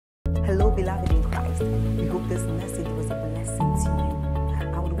Hello, beloved in Christ. We hope this message was a blessing to you.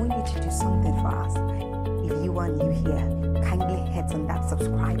 I would want you to do something for us. If you are new here, kindly hit on that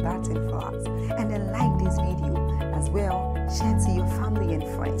subscribe button for us and then like this video as well. Share to your family and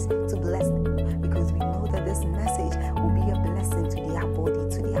friends to bless them, because we know that this message will be a blessing to their body,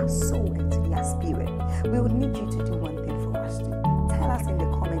 to their soul, and to their spirit. We would need you to do one thing for us too. Tell us in the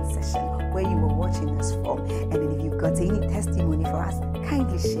comment section where you were watching us from, and then if you've got any testimony for us,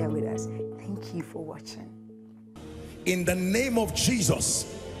 kindly share with us. Thank you for watching. In the name of Jesus,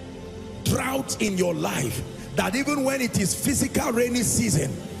 drought in your life, that even when it is physical rainy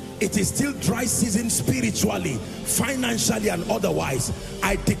season, it is still dry season spiritually, financially, and otherwise.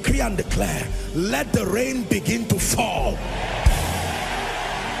 I decree and declare, let the rain begin to fall.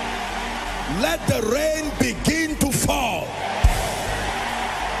 Let the rain begin to fall.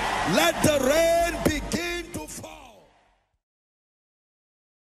 Let the rain begin to fall.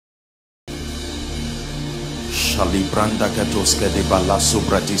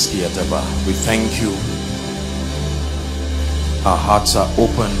 We thank you. Our hearts are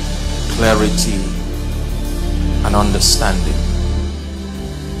open, clarity and understanding.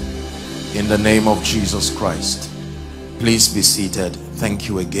 In the name of Jesus Christ. Please be seated. Thank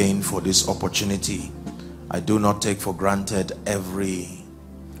you again for this opportunity. I do not take for granted every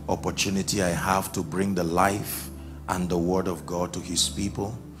opportunity I have to bring the life and the word of God to his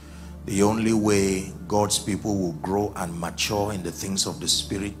people. The only way God's people will grow and mature in the things of the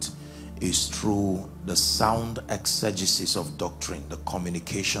Spirit is through the sound exegesis of doctrine, the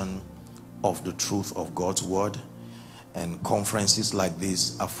communication of the truth of God's word. And conferences like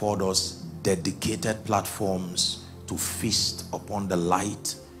this afford us dedicated platforms to feast upon the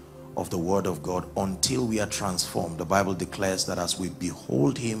light of the word of God until we are transformed. The Bible declares that as we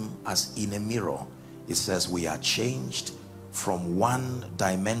behold him as in a mirror, it says we are changed from one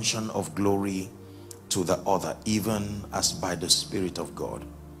dimension of glory to the other, even as by the Spirit of God.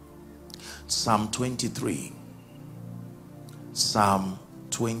 Psalm 23. Psalm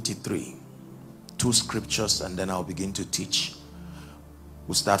 23. Two scriptures and then I'll begin to teach.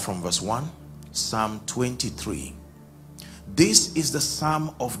 We'll start from verse 1. Psalm 23. This is the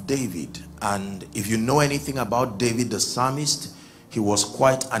Psalm of David, and if you know anything about David the psalmist, he was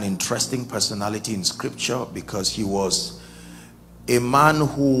quite an interesting personality in scripture, because he was a man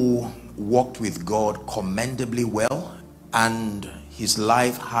who walked with God commendably well, and his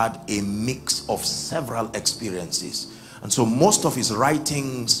life had a mix of several experiences. And so most of his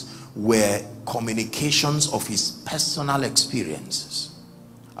writings were communications of his personal experiences.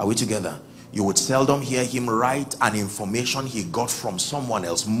 Are we together? You would seldom hear him write an information he got from someone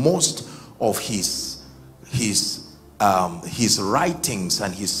else. Most of his writings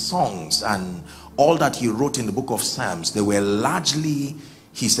and his songs and all that he wrote in the book of Psalms, they were largely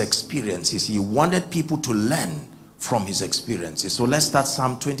his experiences. He wanted people to learn from his experiences. So let's start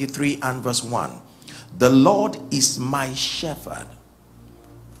Psalm 23 and verse 1. The Lord is my shepherd,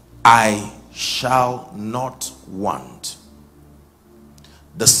 I shall not want.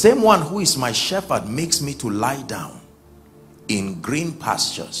 The same one who is my shepherd makes me to lie down in green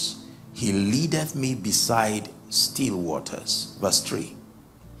pastures. He leadeth me beside still waters. Verse 3.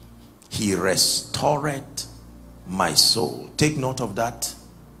 He restoreth my soul. Take note of that.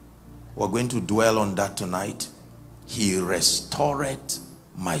 We're going to dwell on that tonight. He restoreth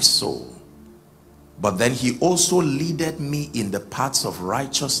my soul. But then he also leadeth me in the paths of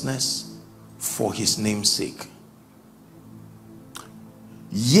righteousness for his name's sake.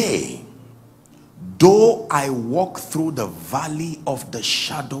 Yea, though I walk through the valley of the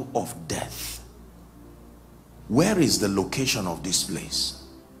shadow of death. Where is the location of this place?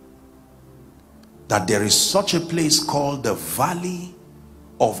 That there is such a place called the valley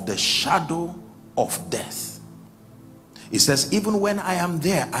of the shadow of death. It says, even when I am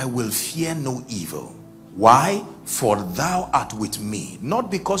there, I will fear no evil. Why? For thou art with me. Not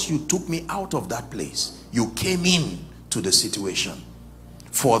because you took me out of that place. You came in to the situation.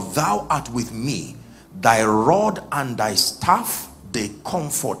 For thou art with me. Thy rod and thy staff, they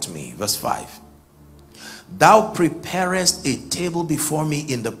comfort me. Verse 5. Thou preparest a table before me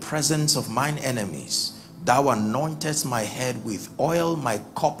in the presence of mine enemies. Thou anointest my head with oil, my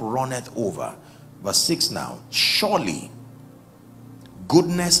cup runneth over. Verse 6 now. Surely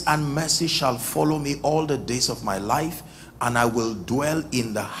goodness and mercy shall follow me all the days of my life, and I will dwell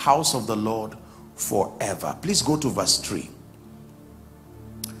in the house of the Lord forever. Please go to verse 3.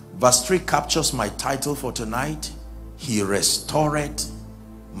 Verse 3 captures my title for tonight. He restored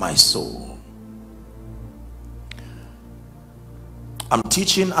my soul. I'm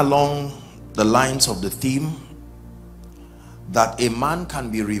teaching along the lines of the theme, that a man can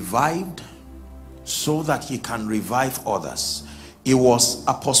be revived so that he can revive others. It was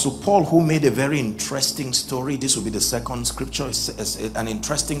Apostle Paul who made a very interesting story. This will be the second scripture. It's an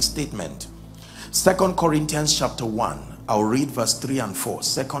interesting statement. 2 Corinthians chapter 1. I'll read verse 3 and 4.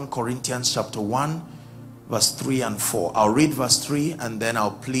 2 Corinthians chapter 1, verse 3 and 4. I'll read verse 3 and then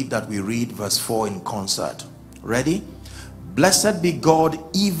I'll plead that we read verse 4 in concert. Ready? Blessed be God,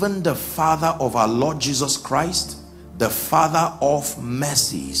 even the Father of our Lord Jesus Christ, the Father of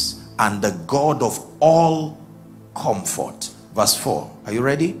mercies and the God of all comfort. Verse 4. Are you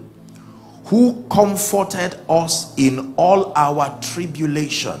ready? Who comforted us in all our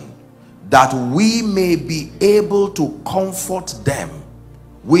tribulation, that we may be able to comfort them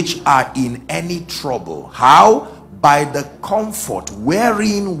which are in any trouble. How? By the comfort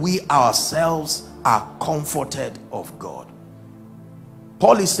wherein we ourselves are comforted of God.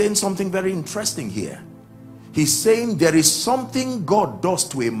 Paul is saying something very interesting here. He's saying there is something God does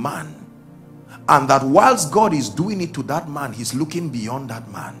to a man, and that whilst God is doing it to that man, he's looking beyond that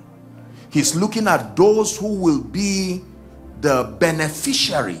man. He's looking at those who will be the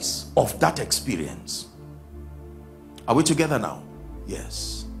beneficiaries of that experience. Are we together now?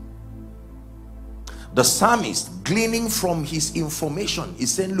 Yes. The psalmist, gleaning from his information,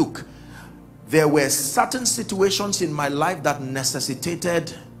 is saying, look, there were certain situations in my life that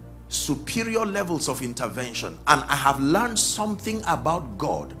necessitated superior levels of intervention, and I have learned something about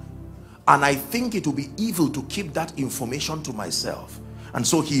God, and I think it will be evil to keep that information to myself. And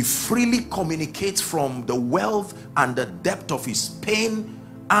so he freely communicates from the wealth and the depth of his pain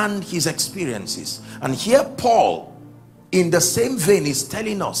and his experiences. And here Paul, in the same vein, is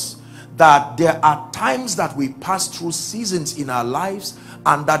telling us that there are times that we pass through seasons in our lives,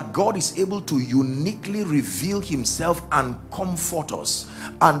 and that God is able to uniquely reveal himself and comfort us,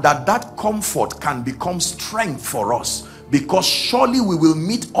 and that comfort can become strength for us, because surely we will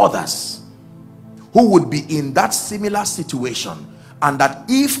meet others who would be in that similar situation, and that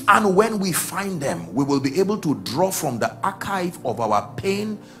if and when we find them, we will be able to draw from the archive of our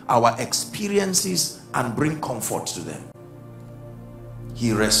pain, our experiences, and bring comfort to them.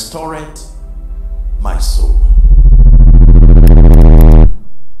 He restored my soul.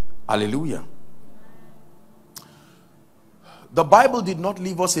 Hallelujah. The Bible did not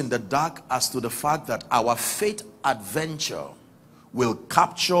leave us in the dark as to the fact that our faith adventure will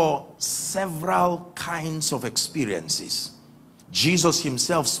capture several kinds of experiences. Jesus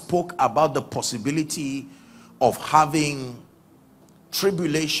himself spoke about the possibility of having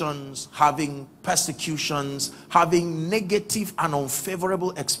tribulations, having persecutions, having negative and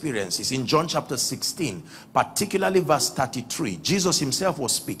unfavorable experiences. In John chapter 16, particularly verse 33, Jesus himself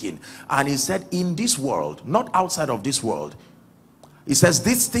was speaking, and he said, in this world, not outside of this world, he says,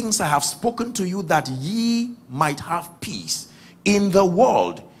 these things I have spoken to you, that ye might have peace. In the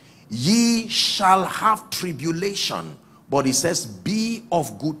world ye shall have tribulation, but he says, be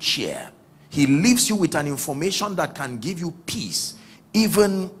of good cheer. He leaves you with an information that can give you peace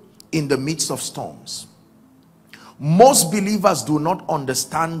even in the midst of storms. Most believers do not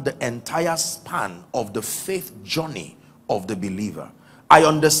understand the entire span of the faith journey of the believer. I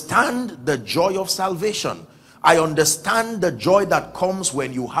understand the joy of salvation. I understand the joy that comes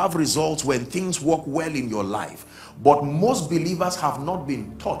when you have results, when things work well in your life. But most believers have not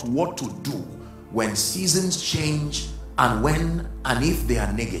been taught what to do when seasons change and when and if they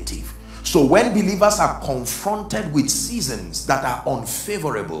are negative. So when believers are confronted with seasons that are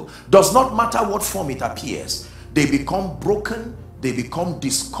unfavorable, does not matter what form it appears, they become broken, they become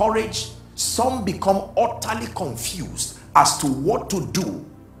discouraged, some become utterly confused as to what to do.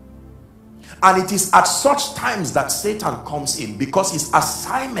 And it is at such times that Satan comes in, because his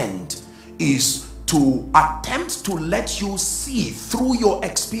assignment is to attempt to let you see through your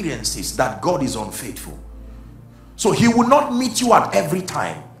experiences that God is unfaithful. So he will not meet you at every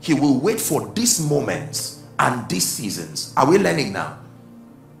time. He will wait for these moments and these seasons. Are we learning now?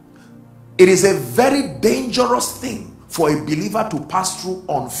 It is a very dangerous thing for a believer to pass through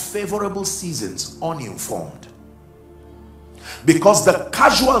unfavorable seasons uninformed, because the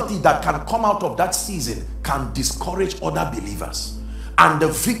casualty that can come out of that season can discourage other believers, and the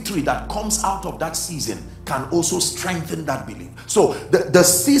victory that comes out of that season can also strengthen that belief. So the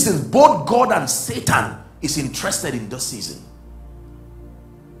season, both God and Satan is interested in this season.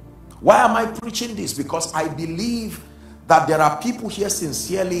 Why am I preaching this? Because I believe that there are people here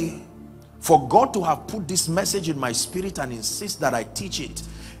sincerely, for God to have put this message in my spirit and insist that I teach it.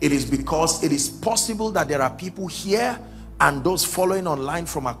 It is because it is possible that there are people here and those following online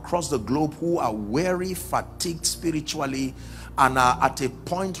from across the globe who are weary, fatigued spiritually, and are at a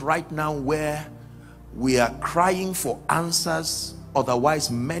point right now where We are crying for answers, otherwise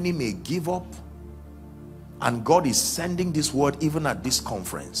many may give up. And God is sending this word even at this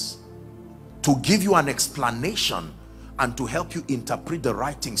conference to give you an explanation and to help you interpret the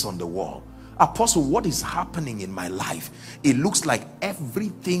writings on the wall. Apostle, what is happening in my life? It looks like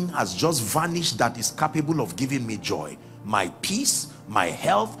everything has just vanished that is capable of giving me joy. My peace, my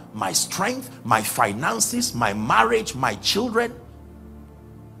health, my strength, my finances, my marriage, my children.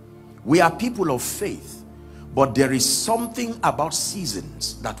 We are people of faith, but there is something about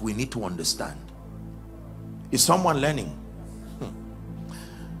seasons that we need to understand. Is someone learning?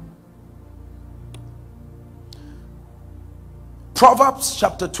 Proverbs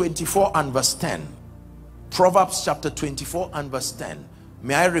chapter 24 and verse 10. Proverbs chapter 24 and verse 10.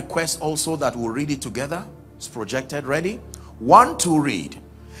 May I request also that we'll read it together? It's projected. Ready? 1, 2, read.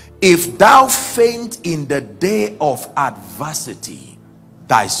 If thou faint in the day of adversity,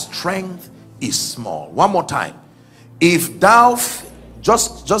 thy strength is small. One more time. If thou,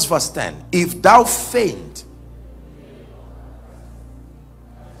 just verse 10. If thou faint.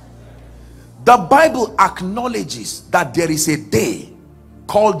 The Bible acknowledges that there is a day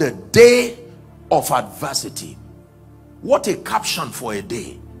called the day of adversity. What a caption for a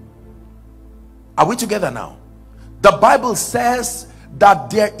day. Are we together now? The Bible says that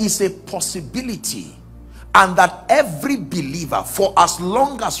there is a possibility, and that every believer, for as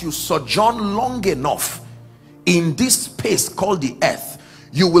long as you sojourn long enough in this space called the earth,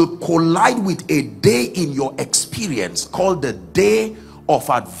 you will collide with a day in your experience called the day of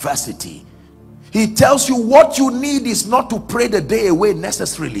adversity. He tells you what you need is not to pray the day away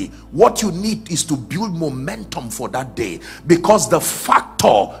necessarily. What you need is to build momentum for that day, because the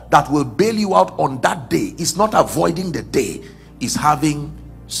factor that will bail you out on that day is not avoiding the day, is having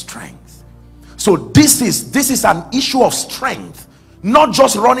strength. So this is an issue of strength, not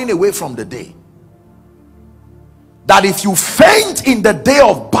just running away from the day. That if you faint in the day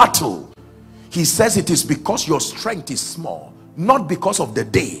of battle, he says it is because your strength is small, not because of the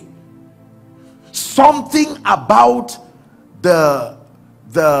day. Something about the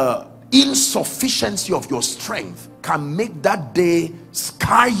insufficiency of your strength can make that day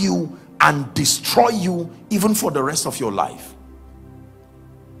scar you and destroy you even for the rest of your life.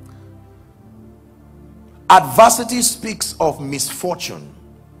 Adversity speaks of misfortune.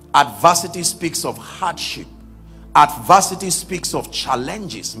 Adversity speaks of hardship. Adversity speaks of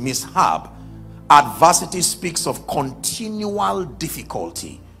challenges, mishap. Adversity speaks of continual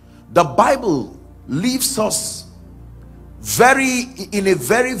difficulty. The Bible leaves us in a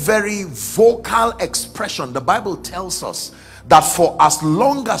very vocal expression. The Bible tells us that for as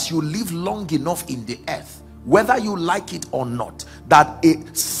long as you live long enough in the earth, whether you like it or not, that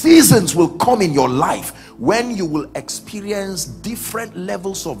seasons will come in your life when you will experience different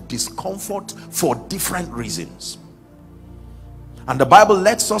levels of discomfort for different reasons. And the Bible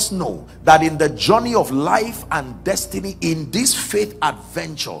lets us know that in the journey of life and destiny, in this faith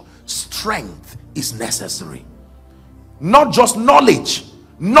adventure, strength is necessary. Not just knowledge.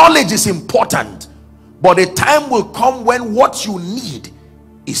 Knowledge is important, but a time will come when what you need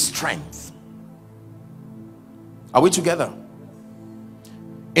is strength. Are we together?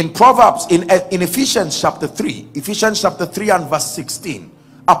 In Proverbs, in Ephesians chapter 3 and verse 16,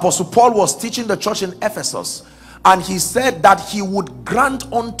 Apostle Paul was teaching the church in Ephesus, and he said that he would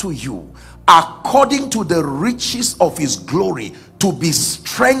grant unto you, according to the riches of his glory, to be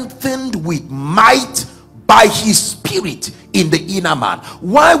strengthened with might by his spirit in the inner man.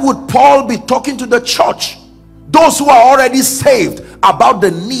 Why would Paul be talking to the church, those who are already saved, about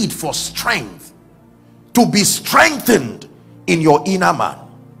the need for strength? To be strengthened in your inner man.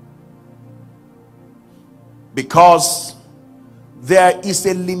 Because there is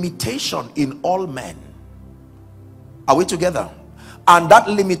a limitation in all men. Are we together? And that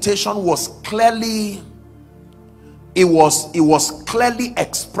limitation was clearly clearly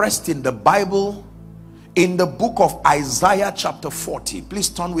expressed in the Bible, in the book of Isaiah chapter 40. Please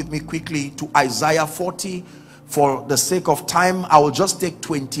turn with me quickly to Isaiah 40. For the sake of time, I will just take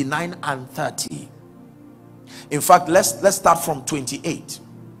 29 and 30. In fact, let's start from 28.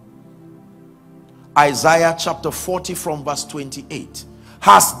 Isaiah chapter 40 from verse 28.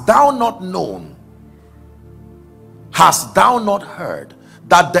 Hast thou not known, hast thou not heard,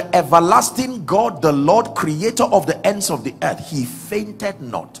 that the everlasting God, the Lord, creator of the ends of the earth, he fainted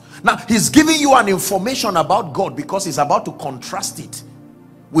not. Now he's giving you an information about God, because he's about to contrast it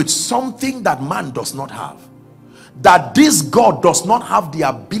with something that man does not have. That this God does not have the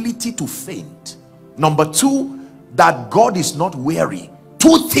ability to faint. Number two, that God is not weary.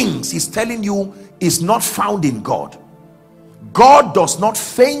 Two things he's telling you is not found in God. God does not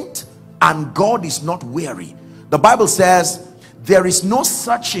faint, and God is not weary. The Bible says there is no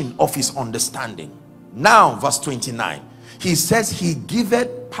searching of his understanding. Now verse 29, he says he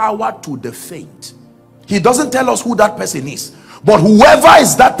giveth power to the faint. He doesn't tell us who that person is, but whoever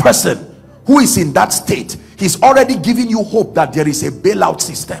is that person who is in that state, he's already giving you hope that there is a bailout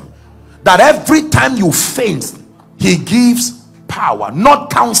system, that every time you faint, he gives power, not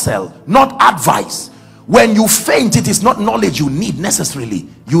counsel, not advice. When you faint, it is not knowledge you need necessarily,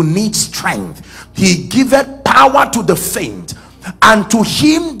 you need strength. He giveth power to the faint, and to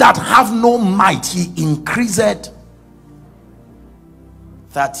him that have no might he increaseth.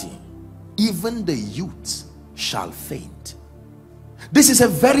 30, even the youth shall faint. This is a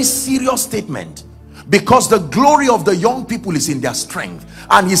very serious statement, because the glory of the young people is in their strength,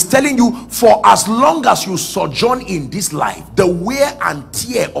 and he's telling you, for as long as you sojourn in this life, the wear and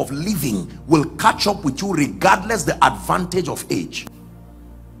tear of living will catch up with you regardless the advantage of age.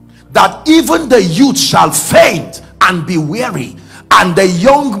 That even the youth shall faint and be weary, and the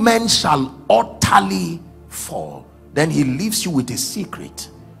young men shall utterly fall. Then he leaves you with a secret,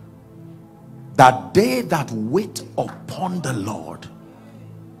 that they that wait upon the Lord,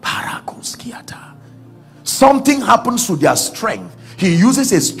 something happens to their strength. He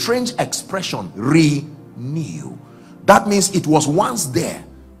uses a strange expression, renew. That means it was once there,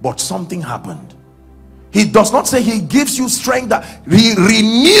 but something happened. He does not say he gives you strength, that he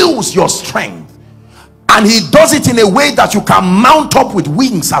renews your strength, and he does it in a way that you can mount up with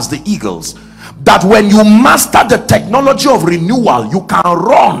wings as the eagles, that when you master the technology of renewal, you can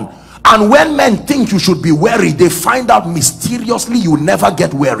run. And when men think you should be weary, they find out mysteriously you never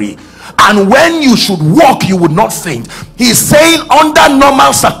get weary. And when you should walk, you would not faint. He's saying under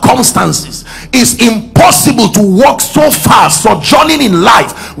normal circumstances, it's impossible to walk so fast, sojourning in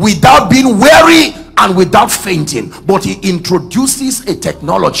life, without being weary and without fainting. But he introduces a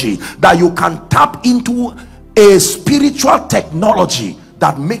technology that you can tap into, a spiritual technology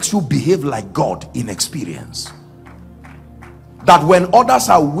that makes you behave like God in experience. That when others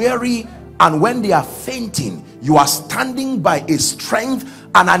are weary and when they are fainting, you are standing by a strength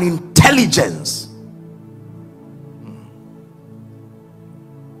and an intelligence.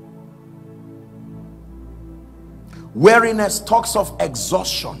 Weariness talks of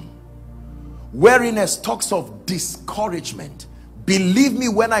exhaustion. Weariness talks of discouragement. Believe me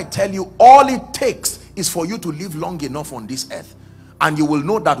when I tell you, all it takes is for you to live long enough on this earth, and you will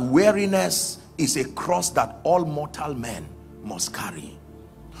know that weariness is a cross that all mortal men must carry.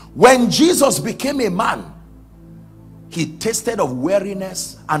 When Jesus became a man, he tasted of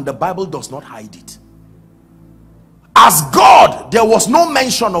weariness, and the Bible does not hide it. As God, there was no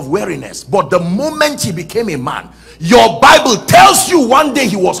mention of weariness, but the moment he became a man, your Bible tells you one day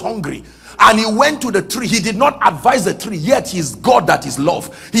he was hungry and he went to the tree. He did not advise the tree, yet he is God that is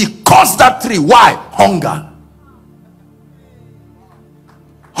love. He caused that tree. Why? Hunger.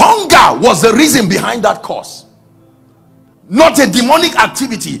 Hunger was the reason behind that cause, not a demonic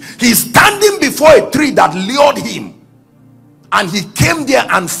activity. He's standing before a tree that lured him, and he came there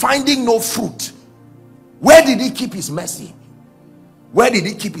and finding no fruit. Where did he keep his mercy? Where did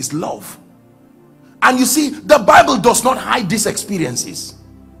he keep his love? And you see, the Bible does not hide these experiences,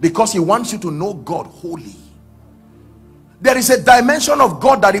 because he wants you to know God wholly. There is a dimension of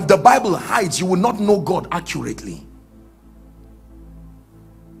God that if the Bible hides, you will not know God accurately.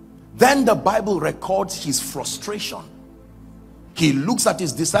 Then the Bible records his frustration. He looks at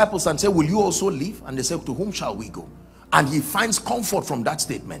his disciples and says, will you also leave? And they say, to whom shall we go? And he finds comfort from that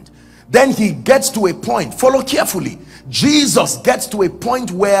statement. Then he gets to a point, follow carefully, Jesus gets to a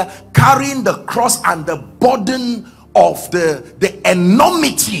point where carrying the cross and the burden of the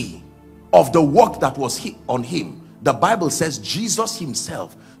enormity of the work that was on him, the Bible says Jesus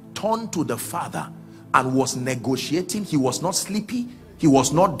himself turned to the Father and was negotiating. He was not sleepy, he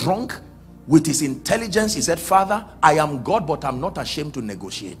was not drunk. With his intelligence, he said, Father, I am God, but I'm not ashamed to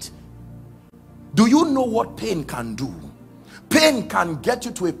negotiate. Do you know what pain can do? Pain can get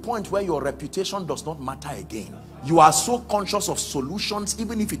you to a point where your reputation does not matter again. You are so conscious of solutions,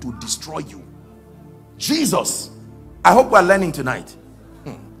 even if it will destroy you. Jesus, I hope we're learning tonight.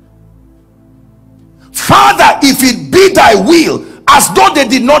 Father, if it be thy will, as though they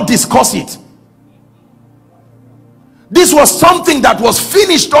did not discuss it. This was something that was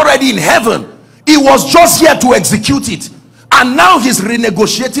finished already in heaven. He was just here to execute it. And now he's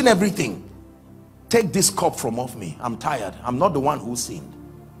renegotiating everything. Take this cup from off me. I'm tired. I'm not the one who sinned.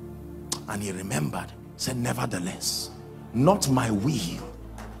 And he remembered, said, nevertheless, not my will,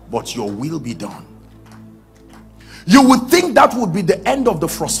 but your will be done. You would think that would be the end of the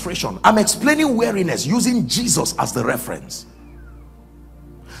frustration. I'm explaining weariness using Jesus as the reference.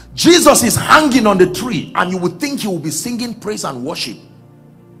 Jesus is hanging on the tree, and you would think he will be singing praise and worship.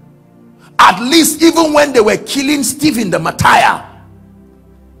 At least even when they were killing Stephen the martyr,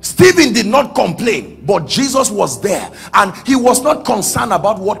 Stephen did not complain, but Jesus was there, and he was not concerned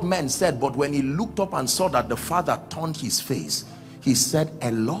about what men said. But when he looked up and saw that the Father turned his face, he said,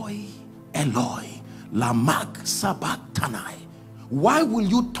 Eloi, Eloi, lama sabachthani. Why will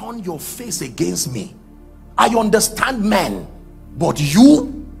you turn your face against me? I understand men, but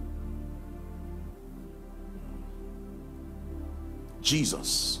you?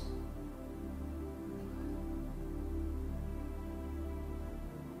 Jesus.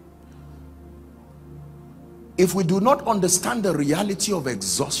 If we do not understand the reality of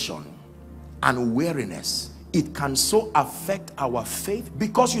exhaustion and weariness, it can so affect our faith.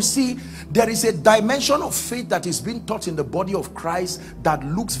 Because you see, there is a dimension of faith that is being taught in the body of Christ that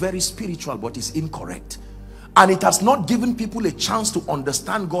looks very spiritual but is incorrect, and it has not given people a chance to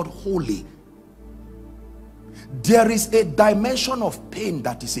understand God wholly. There is a dimension of pain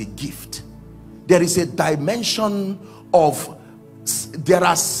that is a gift. There is a dimension of, there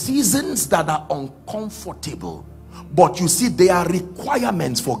are seasons that are uncomfortable, but you see, they are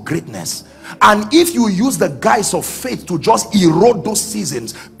requirements for greatness. And if you use the guise of faith to just erode those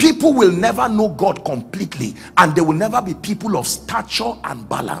seasons, people will never know God completely, and they will never be people of stature and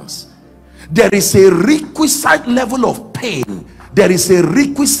balance. There is a requisite level of pain. There is a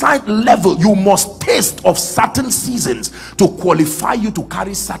requisite level you must taste of certain seasons to qualify you to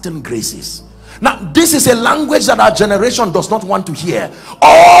carry certain graces. Now, this is a language that our generation does not want to hear,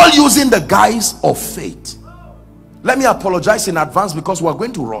 all using the guise of faith. Let me apologize in advance because we're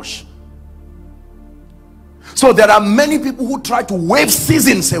going to rush. So there are many people who try to wave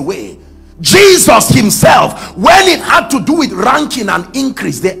seasons away. Jesus himself, when it had to do with ranking and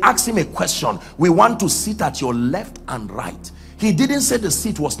increase, they asked him a question. We want to sit at your left and right. He didn't say the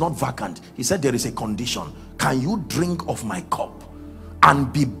seat was not vacant. He said there is a condition. Can you drink of my cup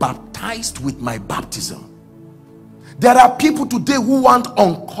and be baptized with my baptism? There are people today who want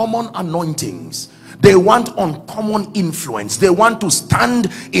uncommon anointings. They want uncommon influence. They want to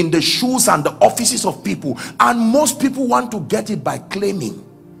stand in the shoes and the offices of people, and most people want to get it by claiming.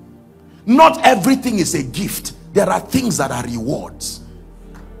 Not everything is a gift. There are things that are rewards.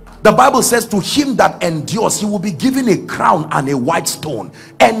 The Bible says, to him that endures, he will be given a crown and a white stone.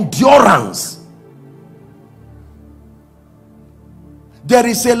 Endurance. There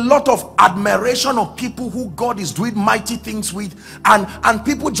is a lot of admiration of people who God is doing mighty things with, and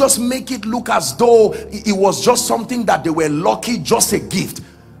people just make it look as though it was just something that they were lucky, just a gift.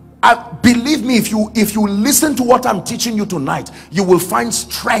 Believe me, if you listen to what I'm teaching you tonight, you will find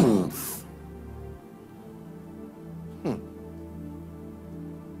strength.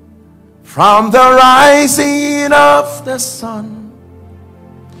 From the rising of the sun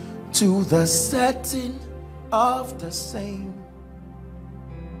to the setting of the same,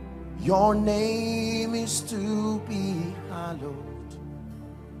 your name is to be hallowed.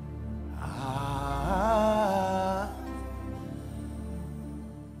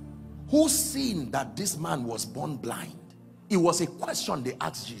 Who seen that this man was born blind? It was a question they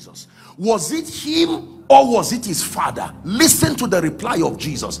asked Jesus. Was it him or was it his father? Listen to the reply of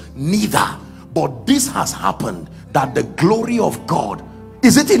Jesus. Neither. But this has happened, that the glory of God.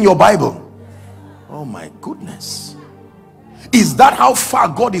 Is it in your Bible? Oh my goodness. Is that how far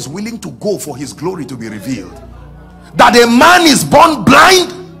God is willing to go for his glory to be revealed? That a man is born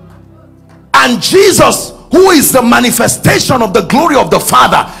blind, and Jesus, who is the manifestation of the glory of the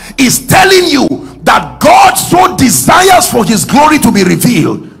Father, is telling you that God so desires for his glory to be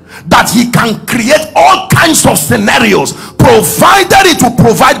revealed that he can create all kinds of scenarios, provided it will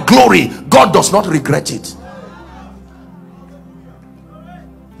provide glory. God does not regret it.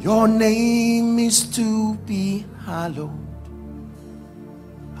 Your name is to be hallowed.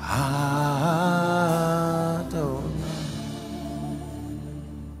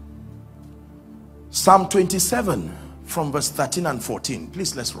 Psalm 27 from verse 13 and 14.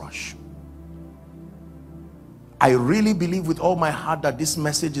 Please, let's rush. I really believe with all my heart that this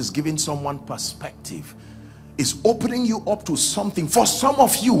message is giving someone perspective. It's opening you up to something. For some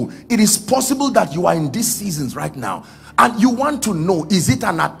of you, it is possible that you are in these seasons right now, and you want to know, is it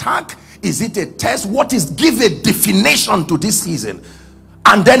an attack? Is it a test? What is? Give a definition to this season,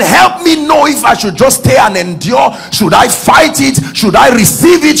 and then help me know if I should just stay and endure. Should I fight it? Should I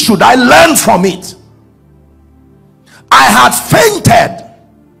receive it? Should I learn from it? I had fainted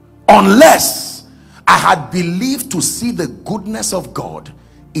unless I had believed to see the goodness of God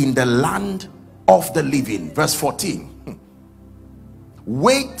in the land of the living. Verse 14.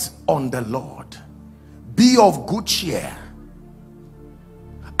 Wait on the Lord, be of good cheer,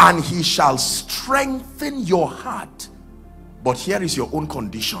 and he shall strengthen your heart. But here is your own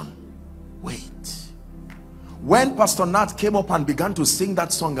condition. Wait. When Pastor Nat came up and began to sing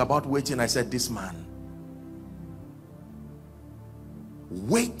that song about waiting, I said, this man,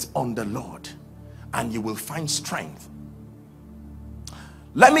 wait on the Lord and you will find strength.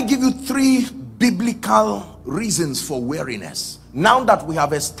 Let me give you 3 biblical reasons for weariness. Now that we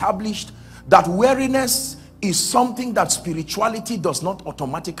have established that weariness is something that spirituality does not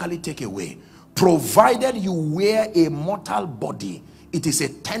automatically take away, provided you wear a mortal body, it is a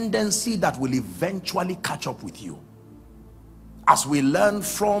tendency that will eventually catch up with you. As we learn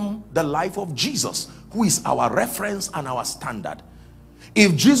from the life of Jesus, who is our reference and our standard.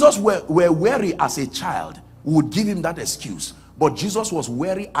 If Jesus were weary as a child, we would give him that excuse. But Jesus was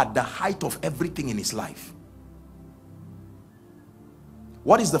weary at the height of everything in his life.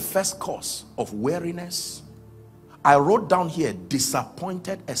 What is the first cause of weariness? I wrote down here,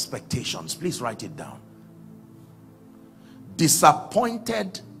 disappointed expectations. Please write it down.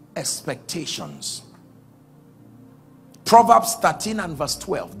 Disappointed expectations. Proverbs 13 and verse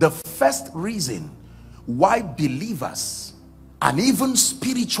 12. The first reason why believers and even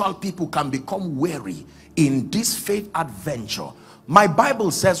spiritual people can become weary in this faith adventure, my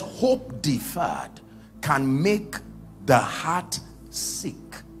Bible says hope deferred can make the heart sick.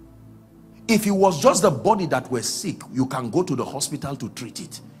 If it was just the body that was sick, you can go to the hospital to treat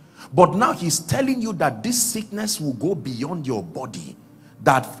it. But now he's telling you that this sickness will go beyond your body,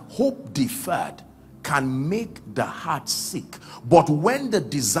 that hope deferred can make the heart sick. But when the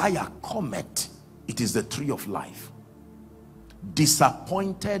desire cometh, it is the tree of life.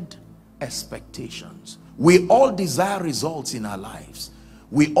 Disappointed expectations. We all desire results in our lives.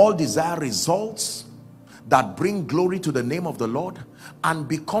 We all desire results that bring glory to the name of the Lord and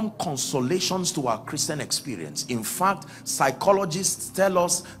become consolations to our Christian experience. In fact, psychologists tell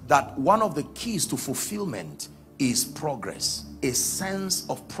us that one of the keys to fulfillment is progress, a sense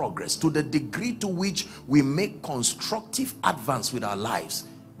of progress. To the degree to which we make constructive advance with our lives,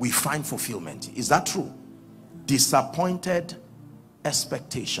 we find fulfillment. Is that true? Disappointed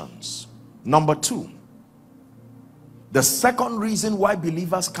expectations. Number 2, the second reason why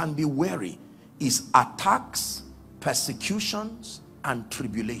believers can be weary is attacks, persecutions, and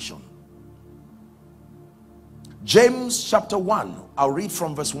tribulation. James chapter 1, I'll read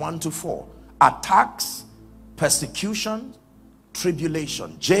from verse 1 to 4. Attacks, persecution,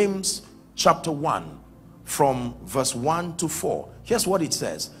 tribulation. James chapter 1 from verse 1 to 4. Here's what it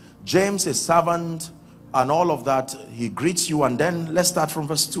says. James, a servant and all of that, he greets you, and then let's start from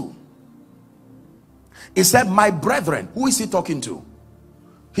verse 2. He said, my brethren. Who is he talking to?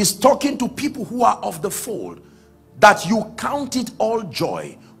 He's talking to people who are of the fold. That you count it all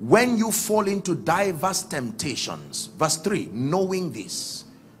joy when you fall into diverse temptations. Verse 3, knowing this.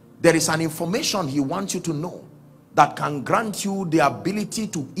 There is an information he wants you to know that can grant you the ability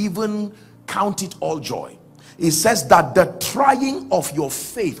to even count it all joy. It says that the trying of your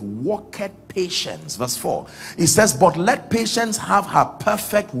faith worketh patience. Verse 4, it says, but let patience have her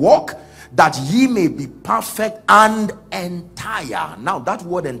perfect work, that ye may be perfect and entire. Now that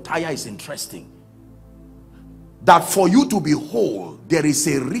word entire is interesting. That for you to be whole, there is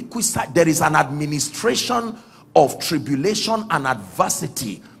a requisite, there is an administration of tribulation and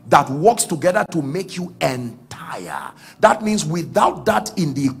adversity that works together to make you entire. That means without that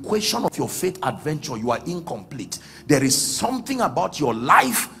in the equation of your faith adventure, you are incomplete. There is something about your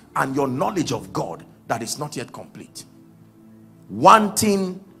life and your knowledge of God that is not yet complete.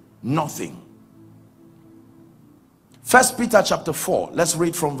 Wanting nothing. 1 Peter chapter 4, let's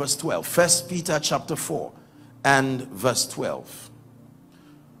read from verse 12. 1 Peter chapter 4 and verse 12.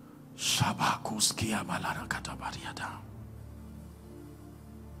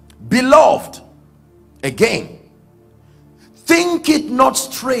 Beloved, again, think it not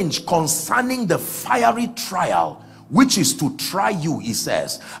strange concerning the fiery trial which is to try you, he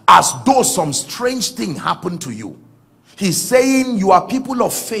says, as though some strange thing happened to you. He's saying you are people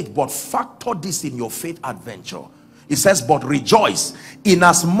of faith, but factor this in your faith adventure. He says, but rejoice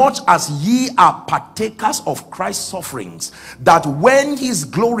inasmuch as ye are partakers of Christ's sufferings, that when his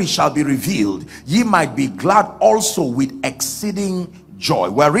glory shall be revealed, ye might be glad also with exceeding joy.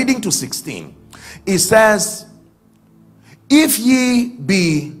 We're reading to 16. It says, if ye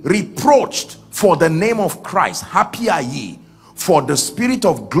be reproached for the name of Christ, happy are ye, for the spirit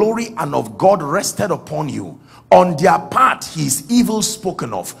of glory and of God rested upon you. On their part he is evil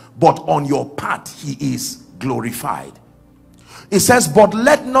spoken of, but on your part he is glorified. It says, but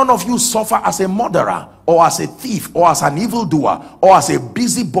let none of you suffer as a murderer, or as a thief, or as an evildoer, or as a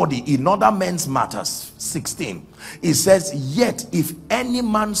busybody in other men's matters. 16, it says, yet if any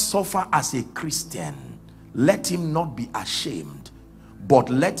man suffer as a Christian, let him not be ashamed, but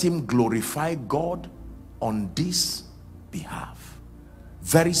let him glorify God on this behalf.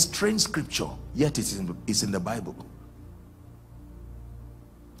 Very strange scripture, yet it's in the Bible.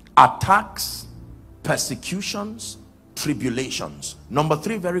 Attacks, persecutions, tribulations. Number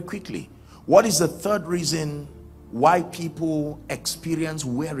 3, very quickly. What is the third reason why people experience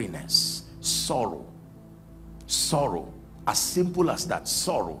weariness? Sorrow. Sorrow. As simple as that.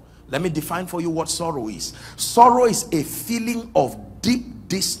 Sorrow. Let me define for you what sorrow is. Sorrow is a feeling of deep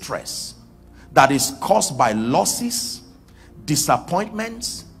distress that is caused by losses,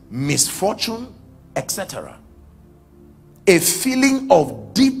 disappointments, misfortune, etc. A feeling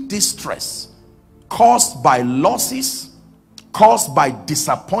of deep distress caused by losses, caused by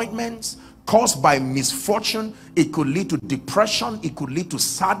disappointments, caused by misfortune. It could lead to depression, it could lead to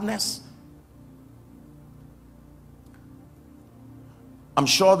sadness. I'm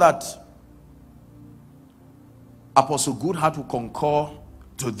sure that Apostle Goodhart will concur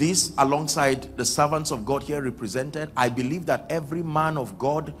to this alongside the servants of God here represented. I believe that every man of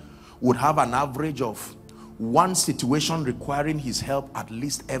God would have an average of one situation requiring his help at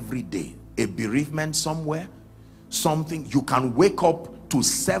least every day. A bereavement somewhere, something. You can wake up to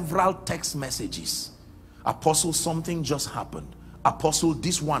several text messages. Apostle, something just happened. Apostle,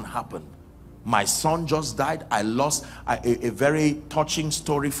 this one happened. My son just died. I lost a very touching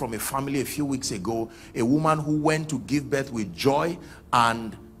story from a family a few weeks ago. A woman who went to give birth with joy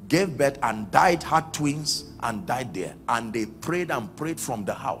and gave birth and died, had twins and died there. And they prayed and prayed from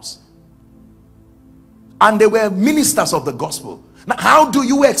the house. And they were ministers of the gospel. Now, how do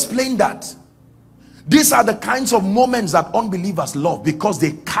you explain that? These are the kinds of moments that unbelievers love, because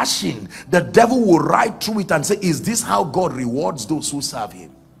they cash in. The devil will ride through it and say, is this how God rewards those who serve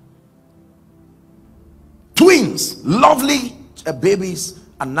him? Twins, lovely babies,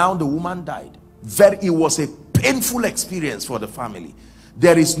 and now the woman died. It was a painful experience for the family.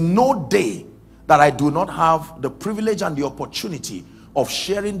 There is no day that I do not have the privilege and the opportunity of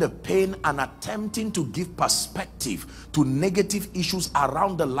sharing the pain and attempting to give perspective to negative issues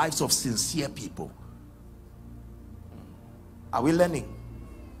around the lives of sincere people. Are we learning?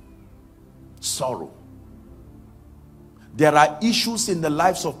 Sorrow. There are issues in the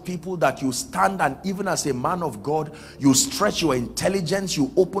lives of people that you stand, and even as a man of God, you stretch your intelligence,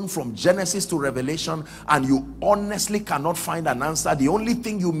 you open from Genesis to Revelation, and you honestly cannot find an answer. The only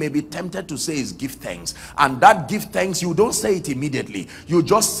thing you may be tempted to say is give thanks. And that give thanks, you don't say it immediately. You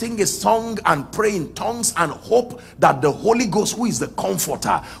just sing a song and pray in tongues and hope that the Holy Ghost, who is the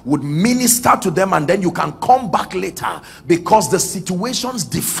comforter, would minister to them, and then you can come back later, because the situations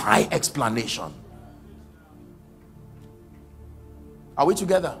defy explanation. Are we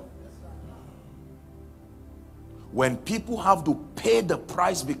together? When people have to pay the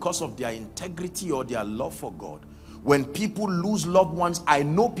price because of their integrity or their love for God, when people lose loved ones, I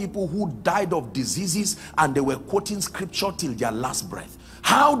know people who died of diseases and they were quoting scripture till their last breath.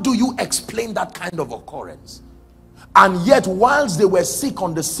 How do you explain that kind of occurrence? And yet, whilst they were sick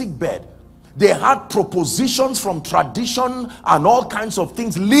on the sick bed, they had propositions from tradition and all kinds of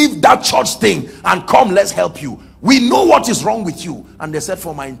things. Leave that church thing and come, let's help you. We know what is wrong with you. And they said,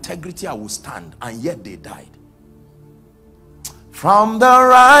 for my integrity I will stand. And yet they died. From the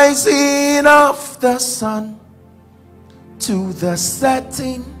rising of the sun to the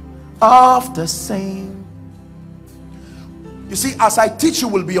setting of the same. You see, as I teach, you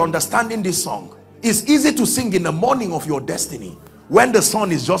will be understanding this song. It's easy to sing in the morning of your destiny. When the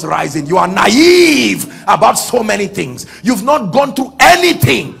sun is just rising, you are naive about so many things. You've not gone through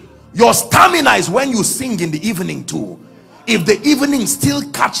anything. Your stamina is when you sing in the evening too. If the evening still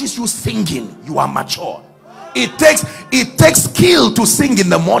catches you singing, you are mature. It takes skill to sing in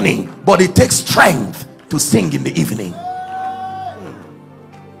the morning, but it takes strength to sing in the evening.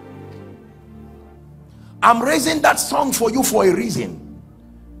 I'm raising that song for you for a reason.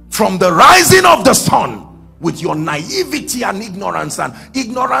 From the rising of the sun, with your naivety and ignorance, and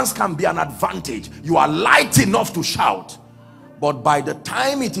ignorance can be an advantage. You are light enough to shout, but by the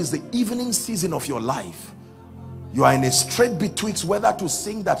time it is the evening season of your life, you are in a straight betwixt whether to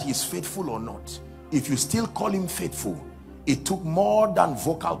sing that he is faithful or not. If you still call him faithful, it took more than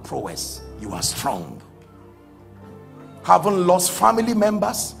vocal prowess. You are strong. Haven't lost family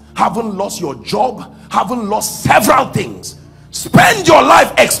members, haven't lost your job, haven't lost several things. Spend your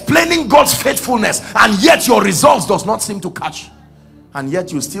life explaining God's faithfulness, and yet your results does not seem to catch. And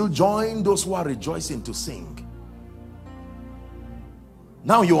yet you still join those who are rejoicing to sing.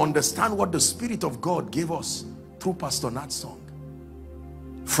 Now you understand what the Spirit of God gave us through Pastor Nat's song.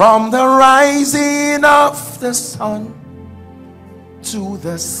 From the rising of the sun to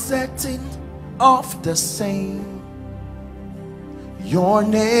the setting of the same, your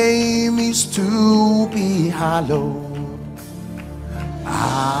name is to be hallowed.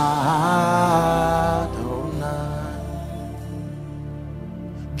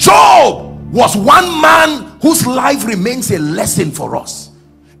 Job was one man whose life remains a lesson for us.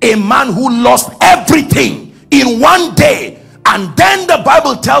 A man who lost everything in one day, and then the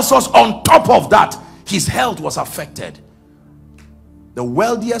Bible tells us on top of that his health was affected. The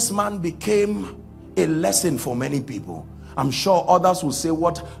wealthiest man became a lesson for many people. I'm sure others will say,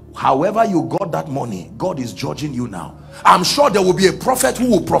 what, however you got that money, God is judging you now. I'm sure there will be a prophet who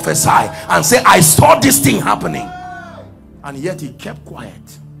will prophesy and say, I saw this thing happening, and yet he kept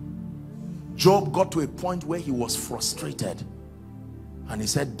quiet. Job got to a point where he was frustrated, and he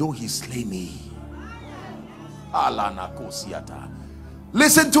said, though he slay me.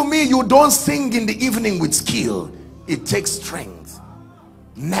 Listen to me, you don't sing in the evening with skill. It takes strength.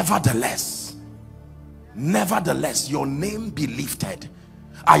 Nevertheless, your name be lifted.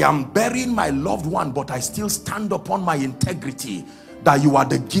 I am burying my loved one, but I still stand upon my integrity that you are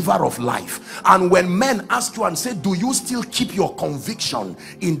the giver of life. And when men ask you and say, do you still keep your conviction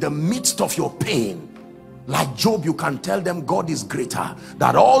in the midst of your pain? Like Job, you can tell them, God is greater,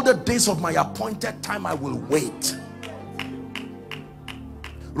 that all the days of my appointed time I will wait.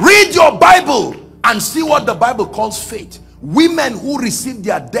 Read your Bible and see what the Bible calls faith. Women who received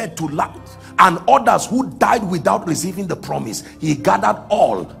their dead to life, and others who died without receiving the promise, he gathered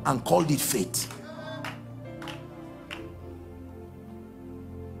all and called it faith.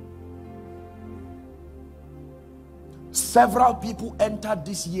 Several people entered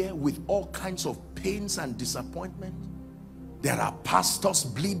this year with all kinds of pains and disappointment. There are pastors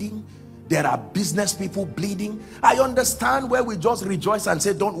bleeding. There are business people bleeding. I understand where we just rejoice and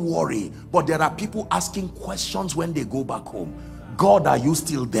say, don't worry. But there are people asking questions when they go back home. God, are you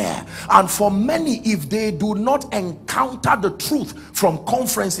still there? And for many, if they do not encounter the truth from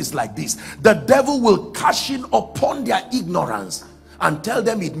conferences like this, the devil will cash in upon their ignorance and tell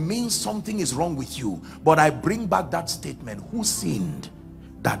them it means something is wrong with you. But I bring back that statement, who sinned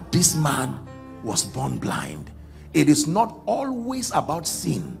that this man was born blind? It is not always about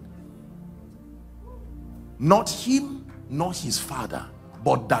sin. Not him, nor his father,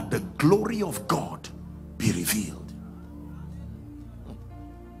 but that the glory of God be revealed.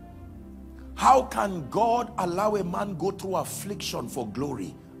 How can God allow a man go through affliction for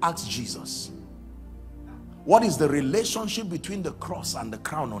glory? Ask Jesus. What is the relationship between the cross and the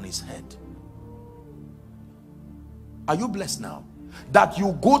crown on his head? Are you blessed now? That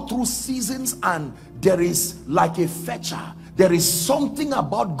you go through seasons and there is like a fetcher. There is something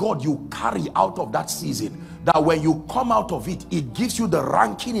about God you carry out of that season, that when you come out of it, it gives you the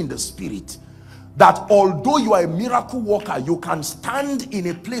ranking in the spirit. That although you are a miracle worker, you can stand in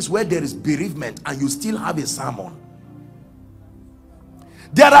a place where there is bereavement and you still have a sermon.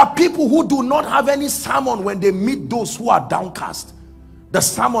 There are people who do not have any sermon when they meet those who are downcast. The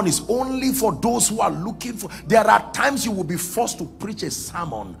sermon is only for those who are looking for. There are times you will be forced to preach a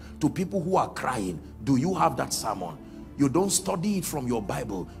sermon to people who are crying. Do you have that sermon? You don't study it from your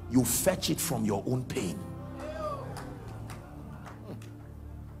Bible. You fetch it from your own pain.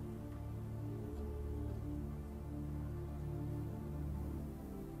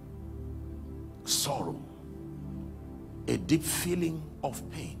 Sorrow, a deep feeling of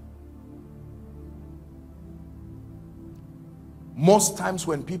pain. Most times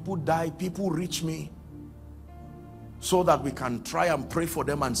when people die, people reach me so that we can try and pray for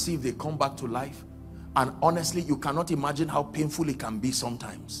them and see if they come back to life. And honestly, you cannot imagine how painful it can be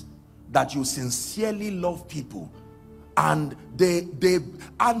sometimes, that you sincerely love people and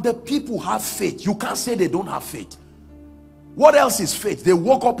the people have faith. You can't say they don't have faith. What else is faith? They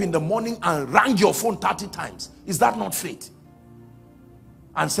woke up in the morning and rang your phone 30 times. Is that not faith?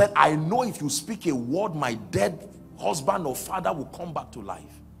 And said, I know if you speak a word, my dead husband or father will come back to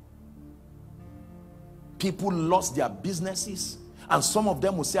life. People lost their businesses, and some of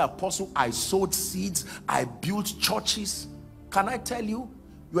them will say, Apostle, I sowed seeds, I built churches. Can I tell you,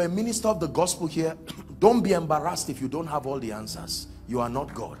 you're a minister of the gospel here. Don't be embarrassed if you don't have all the answers. You are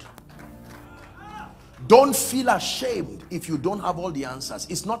not God. Don't feel ashamed if you don't have all the answers.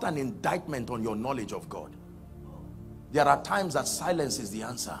 It's not an indictment on your knowledge of God. There are times that silence is the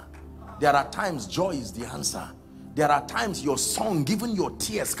answer. There are times joy is the answer. There are times your song, even your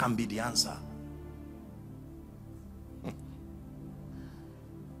tears, can be the answer.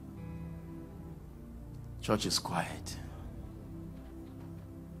 Church is quiet.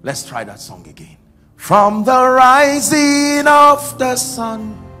 Let's try that song again. From the rising of the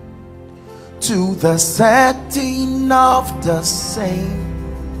sun to the setting of the same,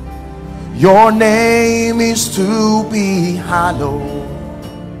 your name is to be hallowed,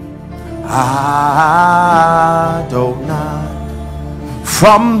 Adonai.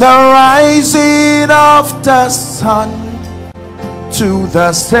 From the rising of the sun to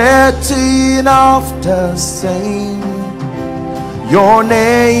the setting of the same, your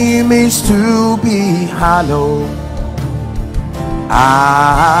name is to be hallowed,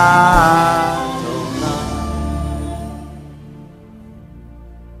 Adonai.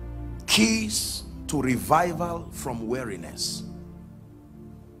 Keys to revival from weariness.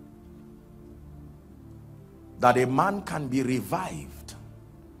 That a man can be revived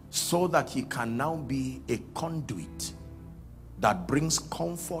so that he can now be a conduit that brings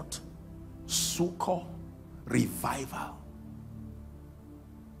comfort, succor, revival.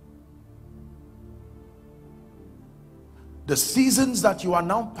 The seasons that you are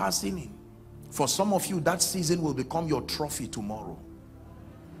now passing in, for some of you, that season will become your trophy tomorrow.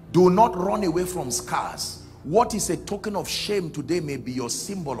 Do not run away from scars. What is a token of shame today may be your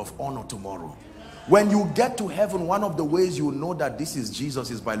symbol of honor tomorrow. When you get to heaven, one of the ways you know that this is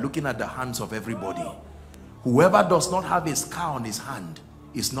Jesus is by looking at the hands of everybody. Whoever does not have a scar on his hand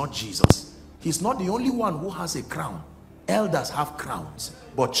is not Jesus. He's not the only one who has a crown. Elders have crowns,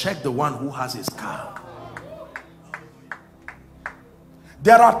 but check the one who has a scar.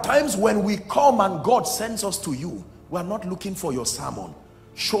 There are times when we come and God sends us to you. We are not looking for your sermon.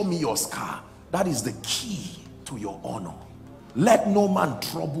 Show me your scar. That is the key to your honor. Let no man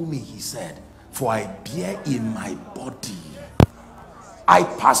trouble me, he said, for I bear in my body. I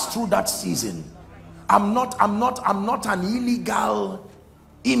passed through that season. I'm not an illegal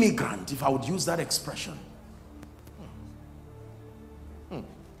immigrant, if I would use that expression.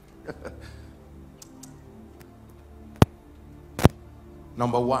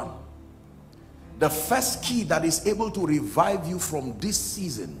 Number one, the first key that is able to revive you from these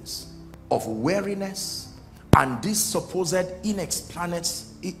seasons of weariness and these supposed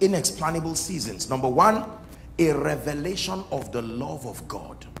inexplainable seasons. Number one, a revelation of the love of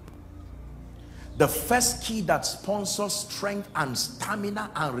God. The first key that sponsors strength and stamina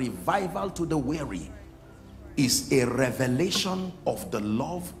and revival to the weary is a revelation of the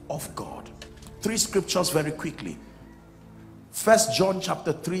love of God. Three scriptures very quickly. 1 John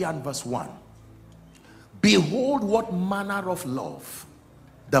chapter 3 and verse 1. Behold what manner of love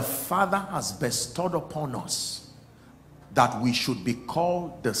the Father has bestowed upon us, that we should be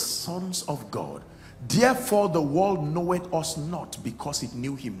called the sons of God. Therefore the world knoweth us not, because it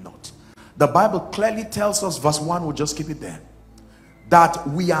knew him not. The Bible clearly tells us, verse 1, we'll just keep it there, that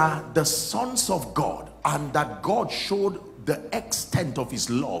we are the sons of God, and that God showed the extent of his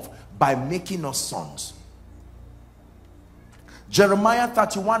love by making us sons. Jeremiah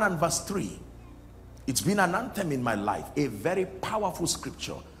 31 and verse 3. It's been an anthem in my life, a very powerful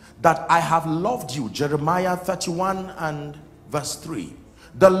scripture, that I have loved you. Jeremiah 31 and verse 3.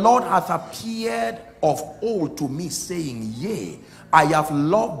 The Lord hath appeared of old to me, saying, yea, I have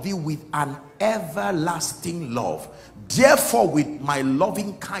loved thee with an everlasting love. Therefore with my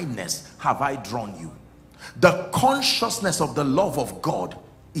loving kindness have I drawn you. The consciousness of the love of God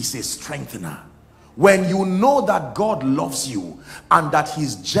is a strengthener. When you know that God loves you and that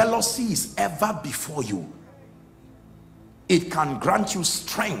his jealousy is ever before you, it can grant you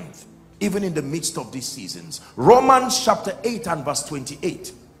strength even in the midst of these seasons. Romans chapter 8 and verse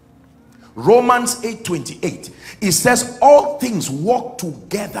 28. Romans 8:28. It says, all things work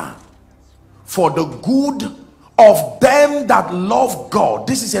together for the good of them that love God.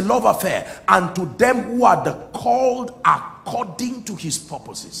 This is a love affair. And to them who are the called according to his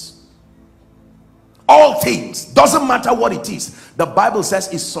purposes. All things, doesn't matter what it is, the Bible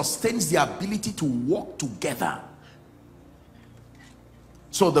says it sustains the ability to work together.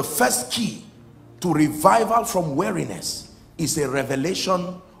 So the first key to revival from weariness is a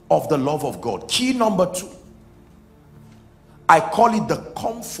revelation of the love of God. Key number 2, I call it the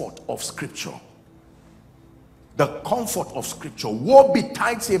comfort of scripture. The comfort of scripture. Woe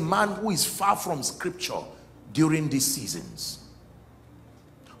betides a man who is far from scripture during these seasons.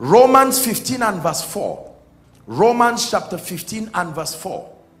 Romans 15 and verse 4. Romans chapter 15 and verse 4.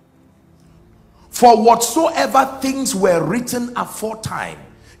 For whatsoever things were written aforetime,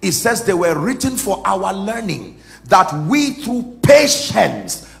 it says they were written for our learning, that we through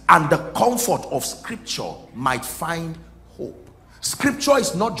patience and the comfort of scripture might find hope. Scripture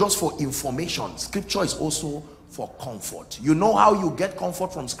is not just for information. Scripture is also for comfort. You know how you get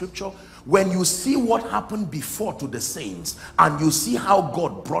comfort from scripture? When you see what happened before to the saints and you see how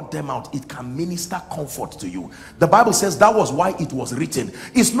God brought them out, it can minister comfort to you. The Bible says that was why it was written.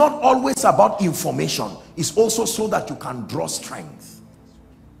 It's not always about information. It's also so that you can draw strength.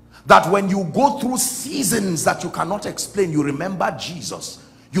 That when you go through seasons that you cannot explain, you remember Jesus,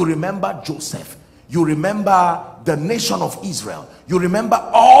 you remember Joseph, you remember the nation of Israel, you remember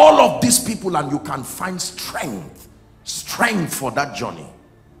all of these people, and you can find strength for that journey.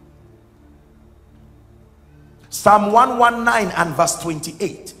 Psalm 119 and verse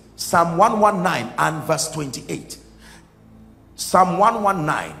 28. Psalm 119 and verse 28. Psalm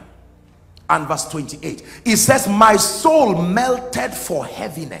 119 and verse 28. It says, my soul melted for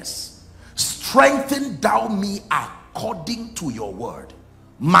heaviness. Strengthen thou me according to your word.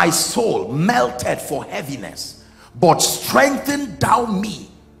 My soul melted for heaviness, but strengthen thou me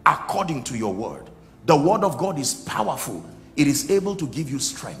according to your word. The word of God is powerful. It is able to give you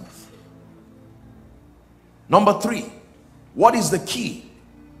strength. Number 3, what is the key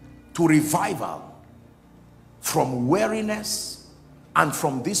to revival from weariness and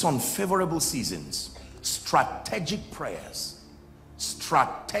from these unfavorable seasons? Strategic prayers.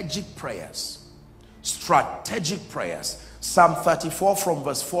 Strategic prayers. Strategic prayers. Psalm 34 from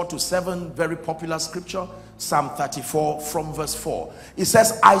verse 4 to 7, very popular scripture. Psalm 34 from verse 4. It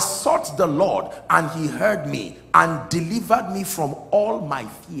says, I sought the Lord and he heard me and delivered me from all my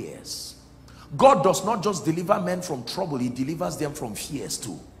fears. God does not just deliver men from trouble, he delivers them from fears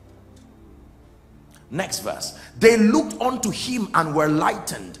too. Next verse. They looked unto him and were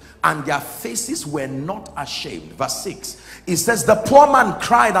lightened, and their faces were not ashamed. Verse 6. It says, the poor man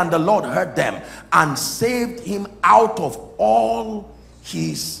cried and the Lord heard them and saved him out of all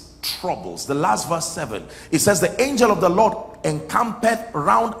his troubles. The last verse 7. It says, the angel of the Lord encampeth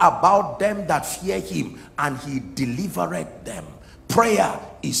round about them that fear him, and he delivereth them. Prayer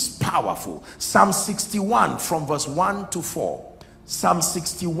is powerful. Psalm 61 from verse 1 to 4. Psalm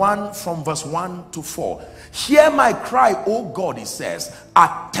 61 from verse 1 to 4. Hear my cry, O God, it says.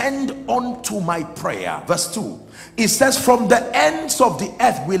 Attend unto my prayer. Verse 2. It says, from the ends of the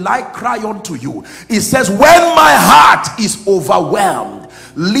earth will I cry unto you. It says, when my heart is overwhelmed,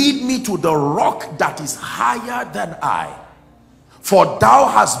 lead me to the rock that is higher than I. For thou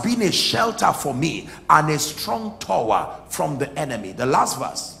hast been a shelter for me and a strong tower from the enemy. The last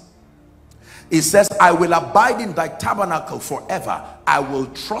verse. It says, I will abide in thy tabernacle forever. I will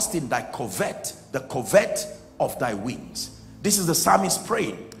trust in thy covert, the covert of thy wings. This is the psalmist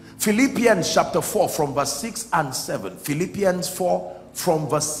praying. Philippians chapter 4 from verse 6 and 7. Philippians 4 from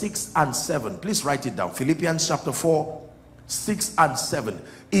verse 6 and 7. Please write it down. Philippians chapter 4, 6 and 7.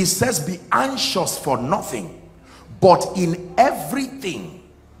 It says, be anxious for nothing, but in everything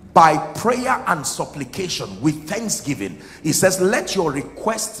by prayer and supplication with thanksgiving. It says, let your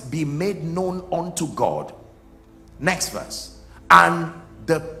requests be made known unto God. Next verse. And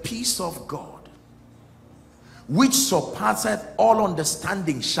the peace of God, which surpasseth all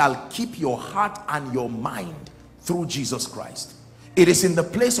understanding, shall keep your heart and your mind through Jesus Christ. It is in the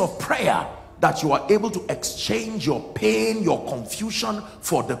place of prayer that you are able to exchange your pain, your confusion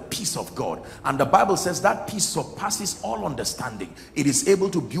for the peace of God. And the Bible says that peace surpasses all understanding. It is able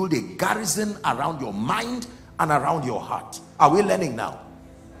to build a garrison around your mind and around your heart. Are we learning now?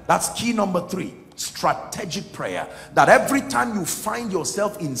 That's key number 3. Strategic prayer. That every time you find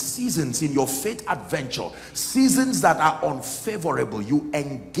yourself in seasons in your faith adventure, seasons that are unfavorable, you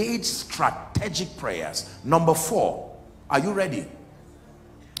engage strategic prayers. Number 4. Are you ready?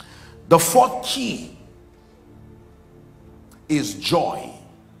 The 4th key is joy.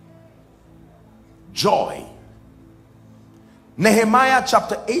 Joy. Nehemiah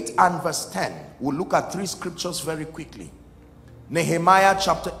chapter 8 and verse 10. We'll look at 3 scriptures very quickly. Nehemiah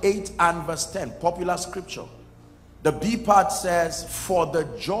chapter 8 and verse 10. Popular scripture. The B part says, for the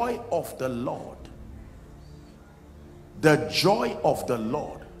joy of the Lord. The joy of the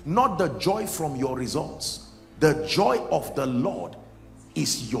Lord. Not the joy from your results. The joy of the Lord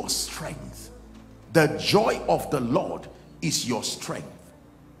is your strength. The joy of the Lord is your strength.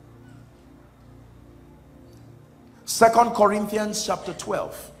 2 Corinthians chapter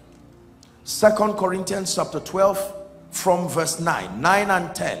 12. 2 Corinthians chapter 12 from verse 9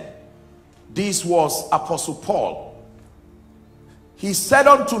 and 10. This was Apostle Paul. He said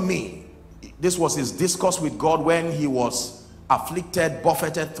unto me, this was his discourse with God when he was afflicted,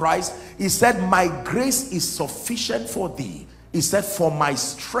 buffeted thrice. He said, my grace is sufficient for thee. He said, for my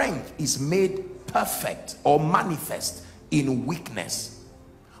strength is made perfect or manifest in weakness.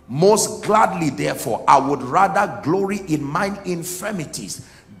 Most gladly, therefore, I would rather glory in mine infirmities,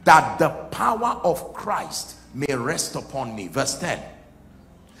 that the power of Christ may rest upon me. Verse 10.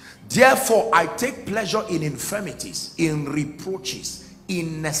 Therefore I take pleasure in infirmities, in reproaches,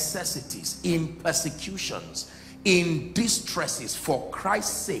 in necessities, in persecutions, in distresses, for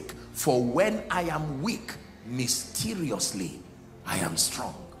Christ's sake. For when I am weak, mysteriously I am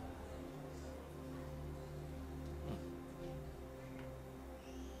strong.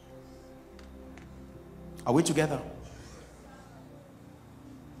 Are we together?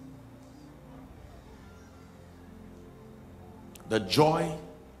 The joy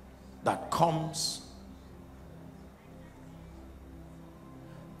that comes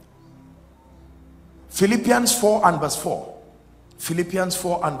Philippians 4 and verse 4. Philippians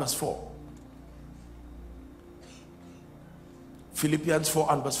 4 and verse 4. Philippians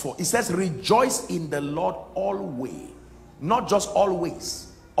 4 and verse 4. It says, rejoice in the Lord always. Not just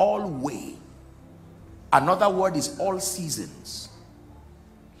always, always. Another word is all seasons.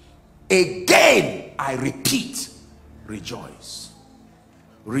 Again, I repeat, rejoice.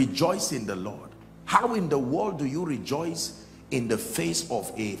 Rejoice in the Lord. How in the world do you rejoice in the face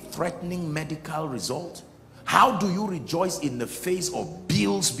of a threatening medical result? How do you rejoice in the face of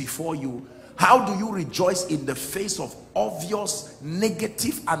bills before you? How do you rejoice in the face of obvious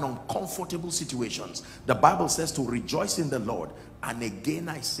negative and uncomfortable situations? The Bible says to rejoice in the Lord, and again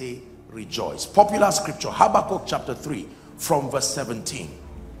I say rejoice. Popular scripture, Habakkuk chapter 3 from verse 17.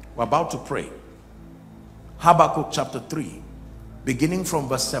 We're about to pray. Habakkuk chapter 3 beginning from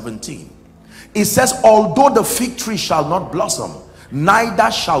verse 17. It says, although the fig tree shall not blossom, neither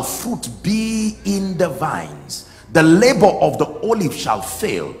shall fruit be in the vines, the labor of the olive shall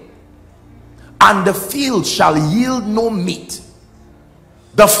fail, and the field shall yield no meat,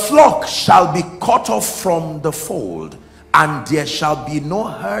 the flock shall be cut off from the fold, and there shall be no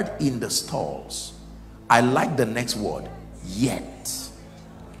herd in the stalls. I like the next word, yet.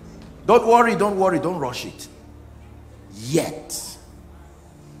 Don't worry, don't rush it. Yet.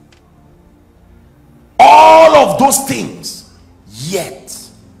 All of those things, yet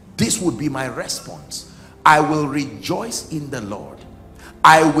this would be my response. I will rejoice in the Lord.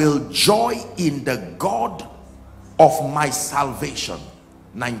 I will joy in the God of my salvation.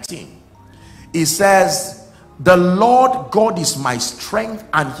 19. It says, the Lord God is my strength,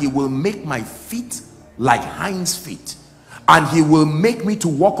 and he will make my feet like hinds' feet, and he will make me to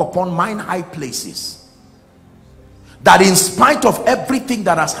walk upon mine high places. That in spite of everything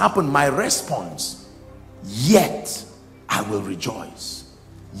that has happened, my response, yet I will rejoice.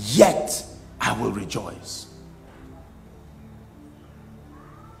 Yet I will rejoice.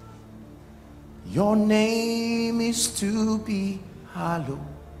 Your name is to be hallowed.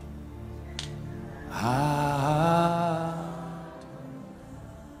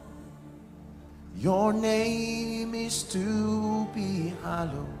 Your name is to be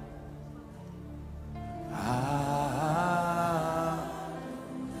hallowed.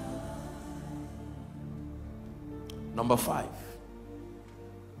 Number 5,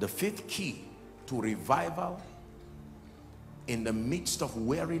 the fifth key to revival in the midst of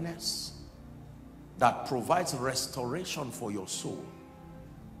weariness that provides restoration for your soul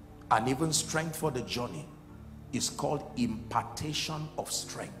and even strength for the journey is called impartation of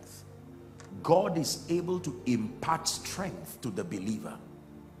strength. God is able to impart strength to the believer.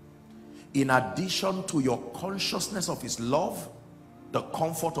 In addition to your consciousness of his love, the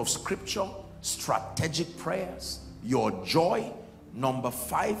comfort of scripture, strategic prayers, your joy, number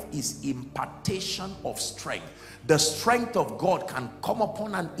 5 is impartation of strength. The strength of God can come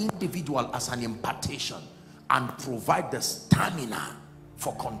upon an individual as an impartation and provide the stamina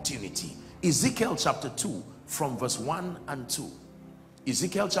for continuity. Ezekiel chapter 2 from verse 1 and 2.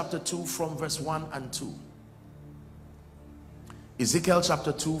 Ezekiel chapter 2 from verse 1 and 2. Ezekiel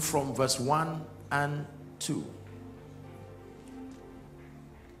chapter 2 from verse 1 and 2.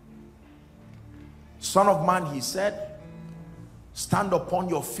 Son of man, he said, stand upon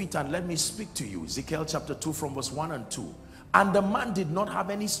your feet and let me speak to you. Ezekiel chapter 2 from verse 1 and 2. And the man did not have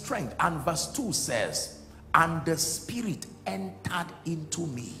any strength. And verse 2 says, and the Spirit entered into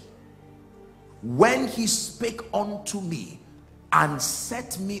me when he spake unto me and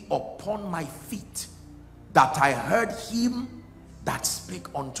set me upon my feet, that I heard him that spake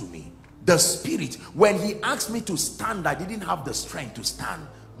unto me. The Spirit, when he asked me to stand, I didn't have the strength to stand,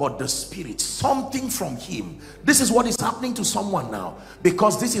 but the Spirit, something from him. This is what is happening to someone now,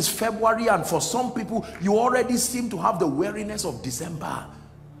 because this is February, and for some people you already seem to have the weariness of December,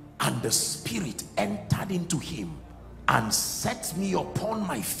 and the Spirit entered into him and set me upon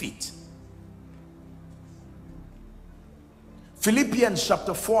my feet. Philippians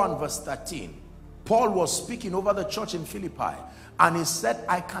chapter 4 and verse 13. Paul was speaking over the church in Philippi, and he said,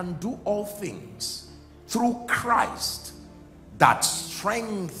 I can do all things through Christ that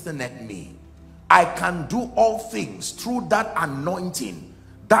strengtheneth me. I can do all things through that anointing,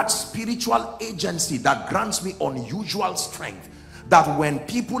 that spiritual agency that grants me unusual strength, that when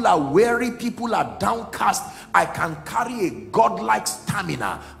people are weary, people are downcast, I can carry a godlike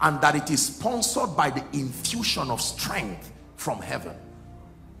stamina, and that it is sponsored by the infusion of strength from heaven.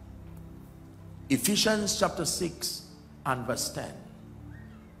 Ephesians chapter 6 and verse 10.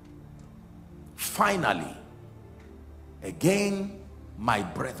 Finally, again, my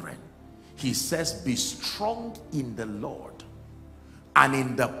brethren, he says, be strong in the Lord and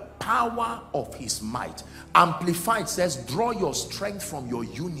in the power of his might. Amplified says, draw your strength from your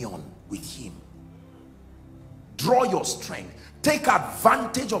union with him. Draw your strength. Take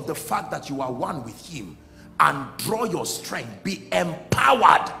advantage of the fact that you are one with him and draw your strength. Be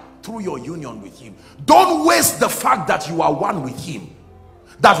empowered through your union with him. Don't waste the fact that you are one with him.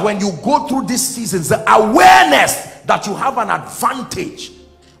 That when you go through these seasons, the awareness that you have an advantage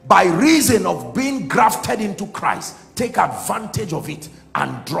by reason of being grafted into Christ, take advantage of it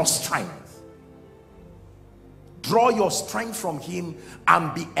and draw strength. Draw your strength from him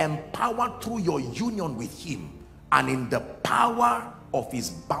and be empowered through your union with him and in the power of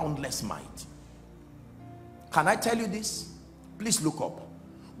his boundless might. Can I tell you this? Please look up.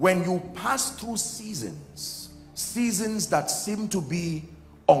 When you pass through seasons that seem to be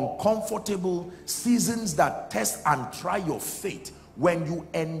uncomfortable, seasons that test and try your faith, when you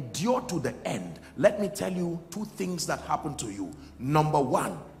endure to the end, let me tell you two things that happen to you. Number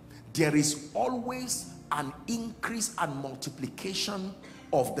one, there is always an increase and multiplication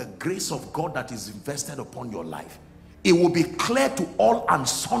of the grace of God that is invested upon your life. It will be clear to all and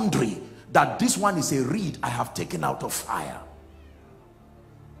sundry that this one is a reed I have taken out of fire.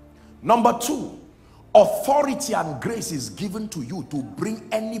 Number two, authority and grace is given to you to bring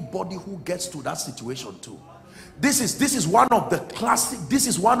anybody who gets to that situation too. This is one of the classic, this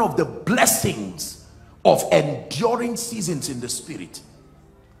is one of the blessings of enduring seasons in the spirit.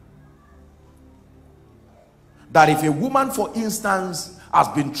 That if a woman, for instance, has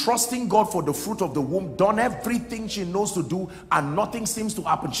been trusting God for the fruit of the womb, done everything she knows to do, and nothing seems to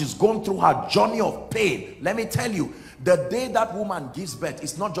happen, she's gone through her journey of pain. Let me tell you, the day that woman gives birth,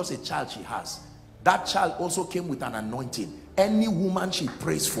 it's not just a child she has. That child also came with an anointing. Any woman she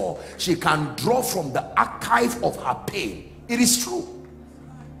prays for, she can draw from the archive of her pain. It is true.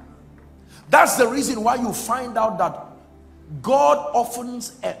 That's the reason why you find out that God often,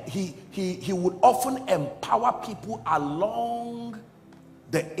 he would often empower people along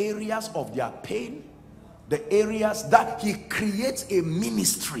the areas of their pain, the areas that he creates a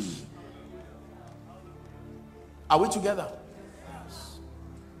ministry. Are we together? Yes.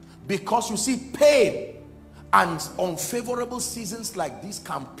 Because you see, pain and unfavorable seasons like this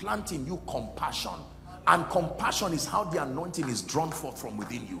can plant in you compassion. And compassion is how the anointing is drawn forth from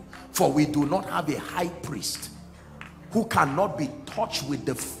within you. For we do not have a high priest who cannot be touched with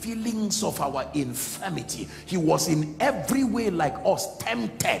the feelings of our infirmity. He was in every way like us,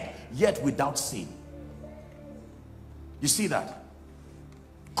 tempted, yet without sin. You see that?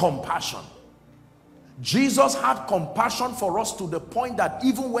 Compassion. Jesus had compassion for us to the point that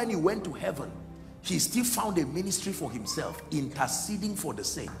even when he went to heaven, he still found a ministry for himself, interceding for the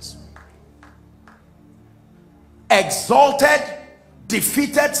saints. Exalted,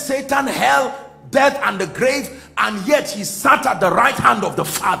 defeated Satan, hell, death and the grave, and yet he sat at the right hand of the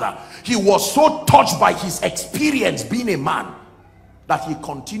Father. He was so touched by his experience being a man that he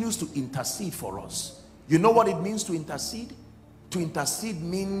continues to intercede for us. You know what it means to intercede? To intercede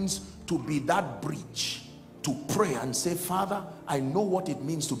means to be that bridge, to pray and say, Father, I know what it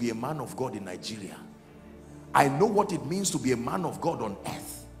means to be a man of God in Nigeria. I know what it means to be a man of God on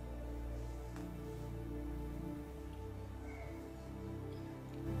earth.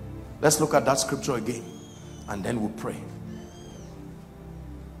 Let's look at that scripture again and then we'll pray.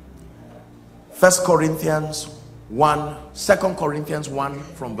 2 Corinthians 1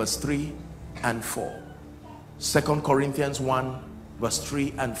 from verse 3 and 4. 2 Corinthians 1 verse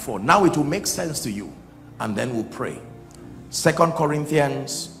 3 and 4. Now it will make sense to you and then we'll pray. 2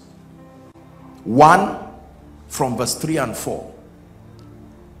 Corinthians 1 from verse 3 and 4.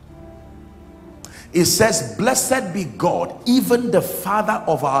 It says, blessed be God, even the Father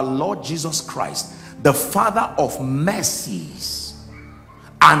of our Lord Jesus Christ, the Father of mercies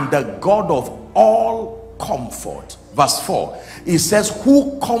and the God of all comfort. Verse 4, it says,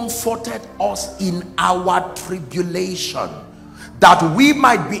 who comforted us in our tribulation, that we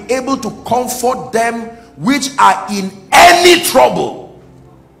might be able to comfort them which are in any trouble.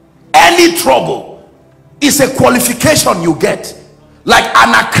 Any trouble is a qualification you get, like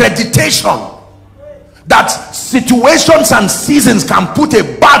an accreditation. That situations and seasons can put a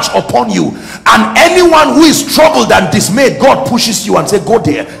badge upon you, and anyone who is troubled and dismayed, God pushes you and say, go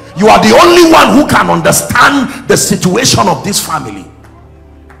there. You are the only one who can understand the situation of this family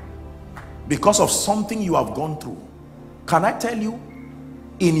because of something you have gone through. Can I tell you,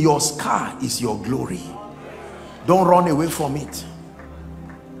 in your scar is your glory. Don't run away from it.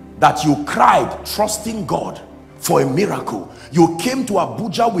 That you cried trusting God for a miracle. You came to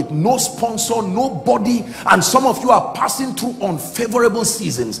Abuja with no sponsor, nobody, and some of you are passing through unfavorable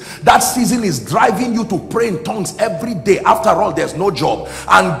seasons. That season is driving you to pray in tongues every day. After all, there's no job,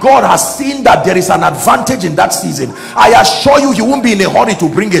 and God has seen that there is an advantage in that season. I assure you, he won't be in a hurry to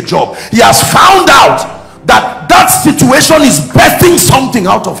bring a job. He has found out that that situation is birthing something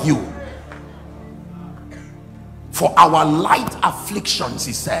out of you. For our light afflictions,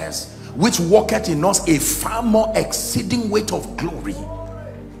 he says, which worketh in us a far more exceeding weight of glory.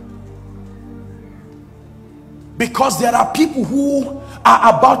 Because there are people who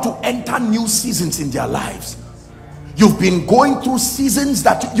are about to enter new seasons in their lives. You've been going through seasons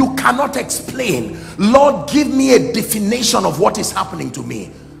that you cannot explain. Lord, give me a definition of what is happening to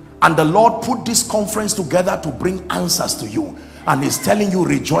me. And the Lord put this conference together to bring answers to you, and he's telling you,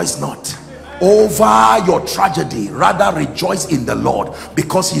 rejoice not over your tragedy, rather rejoice in the Lord,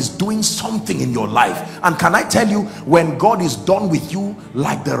 because he's doing something in your life. And can I tell you, when God is done with you,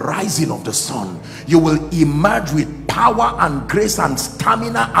 like the rising of the sun, you will emerge with power and grace and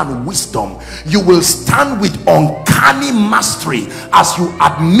stamina and wisdom. You will stand with uncanny mastery as you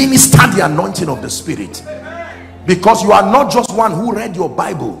administer the anointing of the Spirit, because you are not just one who read your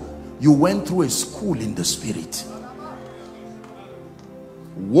Bible, you went through a school in the Spirit.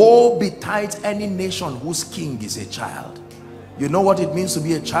 Woe betide any nation whose king is a child. You know what it means to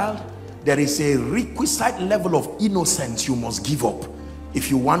be a child? There is a requisite level of innocence you must give up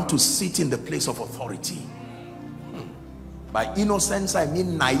if you want to sit in the place of authority. By innocence, I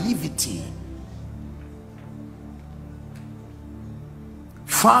mean naivety.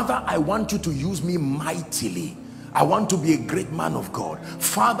 Father, I want you to use me mightily. I want to be a great man of God.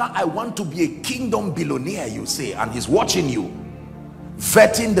 Father, I want to be a kingdom billionaire, you say, and he's watching you,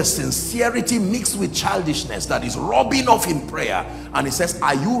 vetting the sincerity mixed with childishness that is rubbing off in prayer. And he says,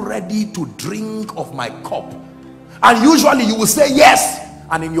 are you ready to drink of my cup? And usually you will say yes,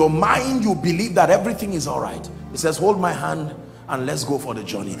 and in your mind you believe that everything is all right. He says, hold my hand and let's go for the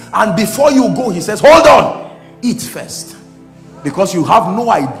journey. And before you go, he says, hold on, eat first, because you have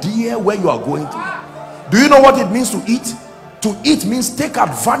no idea where you are going to. Do you know what it means to eat? To eat means take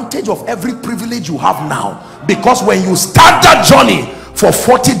advantage of every privilege you have now, because when you start that journey, for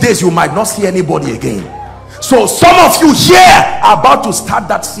 40 days you might not see anybody again. So some of you here are about to start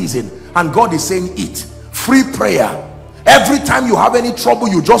that season, and God is saying, eat. Free prayer. Every time you have any trouble,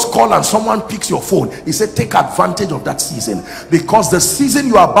 you just call and someone picks your phone. He said, take advantage of that season, because the season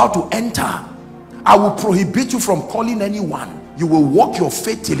you are about to enter, I will prohibit you from calling anyone. You will walk your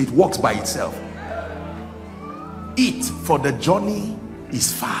faith till it walks by itself. Eat, for the journey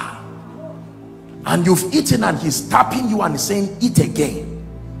is far. And you've eaten, and he's tapping you and saying, eat again.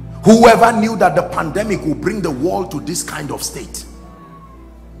 Whoever knew that the pandemic will bring the world to this kind of state,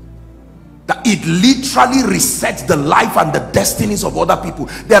 that it literally resets the life and the destinies of other people.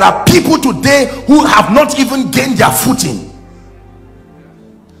 There are people today who have not even gained their footing.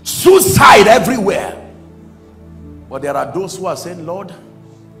 Suicide everywhere. But there are those who are saying, Lord,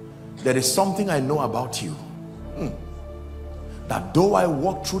 there is something I know about you, that though I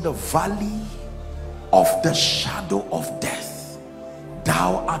walk through the valley of the shadow of death,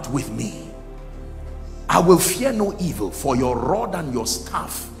 thou art with me. I will fear no evil, for your rod and your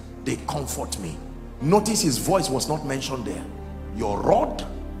staff, they comfort me. Notice his voice was not mentioned there. Your rod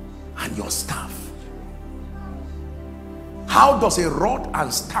and your staff. How does a rod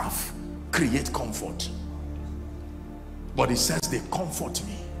and staff create comfort? But it says they comfort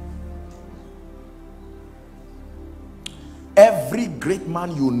me. Every great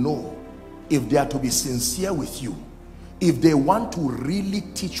man you know, if they are to be sincere with you, if they want to really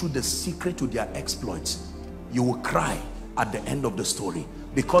teach you the secret to their exploits, you will cry at the end of the story,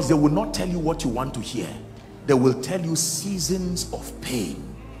 because they will not tell you what you want to hear. They will tell you seasons of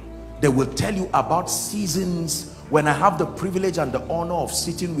pain. They will tell you about seasons. When I have the privilege and the honor of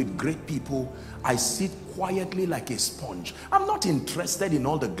sitting with great people, I sit quietly like a sponge. I'm not interested in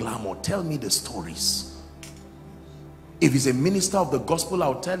all the glamour. Tell me the stories. If he's a minister of the gospel,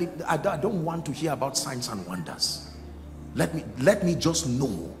 I'll tell him, I don't want to hear about signs and wonders. Let me just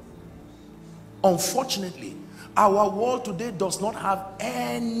know. Unfortunately, our world today does not have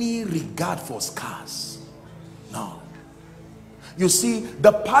any regard for scars. No. You see,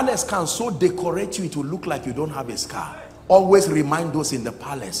 the palace can so decorate you, it will look like you don't have a scar. Always remind those in the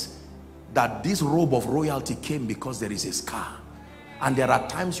palace that this robe of royalty came because there is a scar. And there are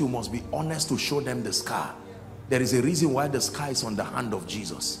times you must be honest to show them the scar. There is a reason why the scar is on the hand of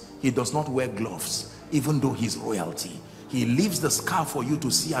Jesus. He does not wear gloves, even though he's royalty. He leaves the scar for you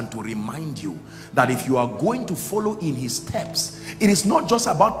to see and to remind you that if you are going to follow in his steps, it is not just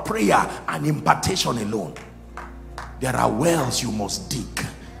about prayer and impartation alone. There are wells you must dig.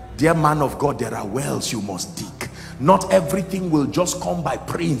 Dear man of God, there are wells you must dig. Not everything will just come by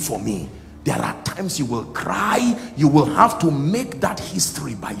praying for me. There are times you will cry. You will have to make that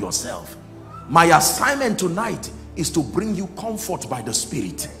history by yourself. My assignment tonight is to bring you comfort by the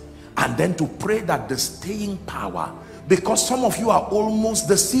Spirit, and then to pray that the staying power, because some of you are almost,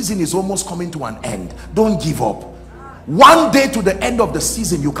 the season is almost coming to an end. Don't give up. One day to the end of the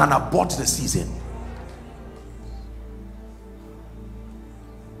season, you can abort the season.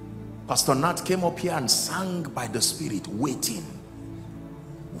 Pastor Nat came up here and sang by the Spirit, waiting.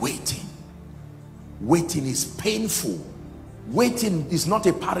 Waiting. Waiting is painful. Waiting is not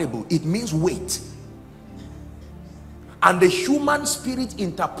a parable. It means wait. And the human spirit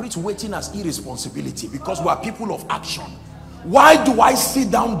interprets waiting as irresponsibility, because we are people of action. Why do I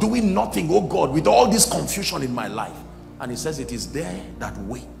sit down doing nothing, oh God, with all this confusion in my life? And he says it is there that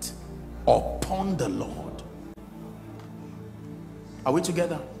wait upon the Lord. Are we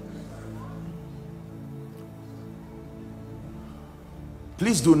together?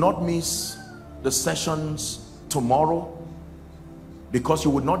 Please do not miss the sessions tomorrow, because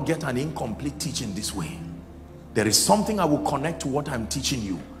you would not get an incomplete teaching this way. There is something I will connect to what I'm teaching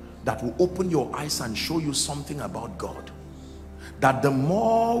you that will open your eyes and show you something about God. That the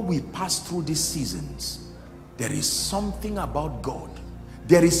more we pass through these seasons, there is something about God.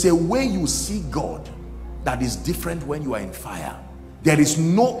 There is a way you see God that is different when you are in fire. There is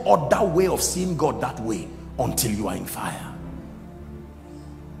no other way of seeing God that way until you are in fire.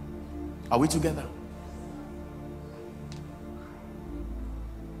 Are we together?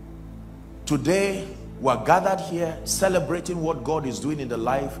 Today, we are gathered here celebrating what God is doing in the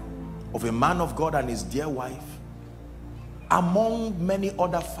life of a man of God and his dear wife, among many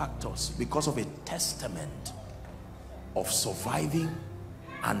other factors, because of a testament of surviving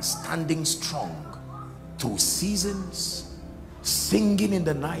and standing strong through seasons, singing in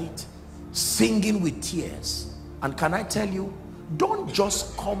the night, singing with tears. And can I tell you, don't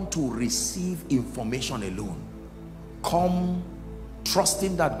just come to receive information alone. Come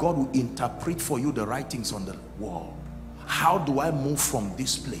trusting that God will interpret for you the writings on the wall. How do I move from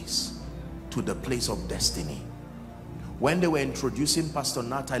this place to the place of destiny? When they were introducing Pastor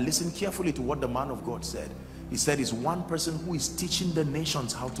Nat, I listened carefully to what the man of God said. He said, it's one person who is teaching the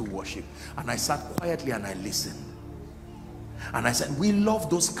nations how to worship. And I sat quietly and I listened. And I said, we love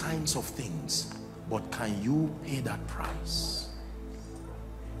those kinds of things, but can you pay that price?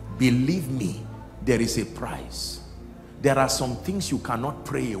 Believe me, there is a price. There are some things you cannot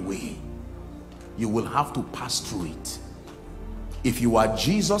pray away. You will have to pass through it. If you are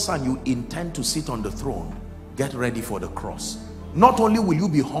Jesus and you intend to sit on the throne, get ready for the cross. Not only will you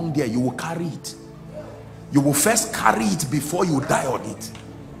be hung there, you will carry it. You will first carry it before you die on it.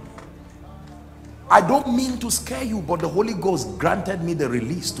 I don't mean to scare you, but the Holy Ghost granted me the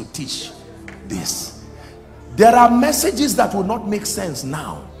release to teach this. There are messages that will not make sense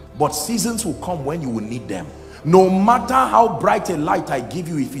now, but seasons will come when you will need them. No matter how bright a light I give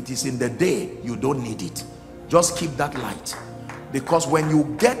you, if it is in the day, you don't need it. Just keep that light, because when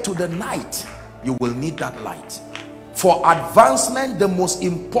you get to the night, you will need that light. For advancement, the most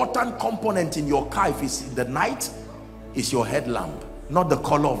important component in your car, if it's in the night, is your headlamp. Not the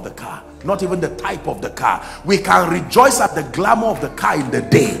color of the car, not even the type of the car. We can rejoice at the glamour of the car in the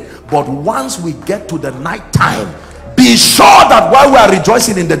day, but once we get to the night time, be sure that while we are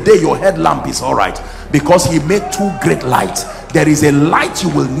rejoicing in the day, your headlamp is all right, because he made two great lights. There is a light you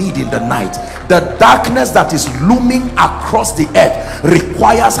will need in the night. The darkness that is looming across the earth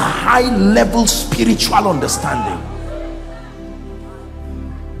requires a high level spiritual understanding.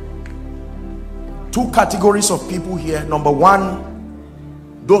 Two categories of people here. Number one,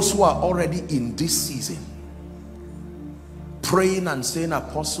 those who are already in this season, praying and saying,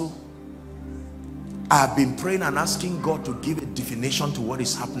 Apostle, I have been praying and asking God to give a definition to what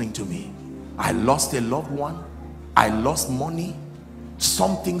is happening to me. I lost a loved one. I lost money.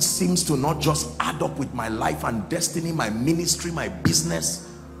 Something seems to not just add up with my life and destiny, my ministry, my business.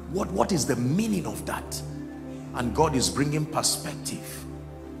 What is the meaning of that? And God is bringing perspective.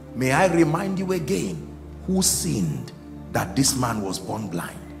 May I remind you again, who sinned that this man was born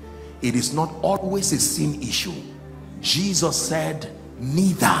blind? It is not always a sin issue. Jesus said,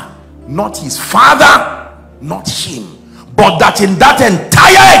 neither, not his Father, not him, but that in that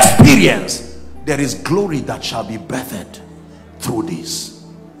entire experience there is glory that shall be birthed through this.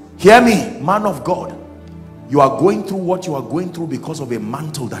 Hear me, man of God, you are going through what you are going through because of a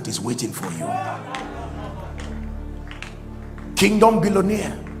mantle that is waiting for you. Kingdom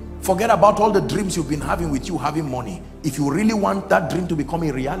billionaire, forget about all the dreams you've been having with you having money. If you really want that dream to become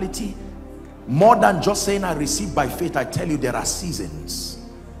a reality, more than just saying I receive by faith, I tell you there are seasons.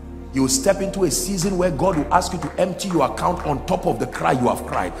 You will step into a season where God will ask you to empty your account on top of the cry you have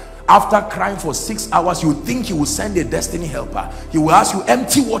cried. After crying for 6 hours, you think he will send a destiny helper. He will ask you,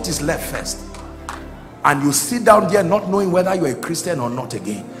 empty what is left first. And you sit down there not knowing whether you're a Christian or not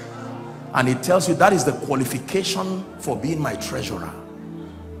again. And he tells you that is the qualification for being my treasurer.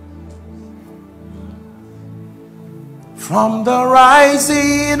 From the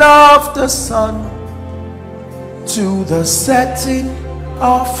rising of the sun to the setting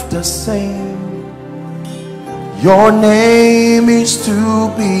of the same, your name is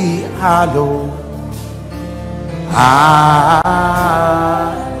to be hallowed.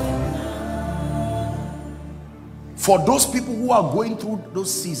 For those people who are going through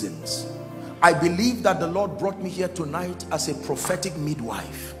those seasons, I believe that the Lord brought me here tonight as a prophetic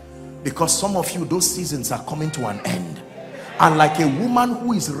midwife, because some of you, those seasons are coming to an end. And like a woman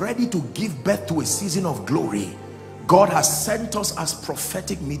who is ready to give birth to a season of glory, God has sent us as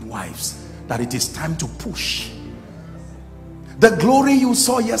prophetic midwives that it is time to push. The glory you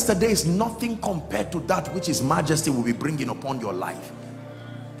saw yesterday is nothing compared to that which His Majesty will be bringing upon your life.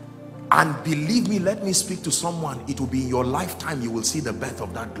 And believe me, let me speak to someone, it will be in your lifetime you will see the birth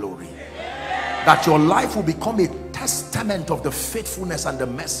of that glory. That your life will become a testament of the faithfulness and the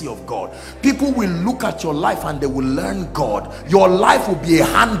mercy of God. People will look at your life and they will learn God. Your life will be a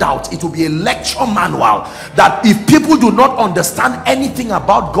handout. It will be a lecture manual that if people do not understand anything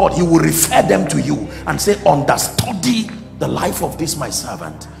about God, He will refer them to you and say, understudy the life of this my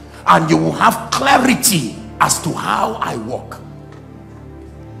servant, and you will have clarity as to how I walk.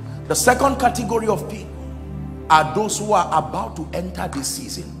 The second category of people are those who are about to enter this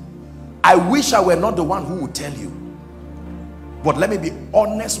season. I wish I were not the one who would tell you, but let me be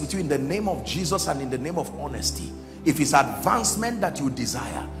honest with you in the name of Jesus and in the name of honesty. If it's advancement that you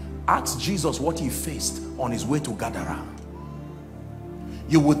desire, ask Jesus what He faced on His way to Gadara.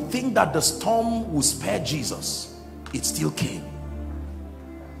 You would think that the storm would spare Jesus. It still came.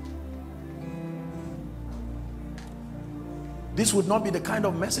 This would not be the kind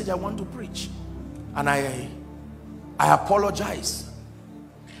of message I want to preach, and I apologize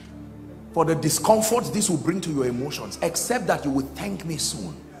for the discomfort this will bring to your emotions, except that you will thank me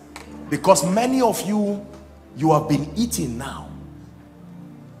soon, because many of you have been eating now.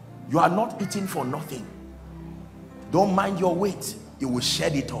 You are not eating for nothing. Don't mind your weight, you will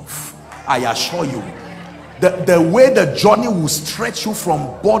shed it off. I assure you, the way the journey will stretch you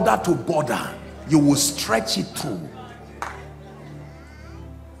from border to border, you will stretch it through,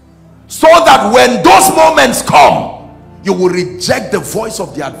 so that when those moments come, you will reject the voice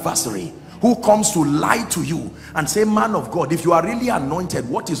of the adversary who comes to lie to you and say, man of God, if you are really anointed,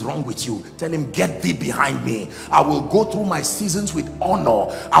 what is wrong with you? Tell him, get thee behind me. I will go through my seasons with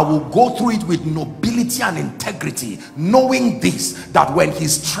honor. I will go through it with nobility and integrity, knowing this, that when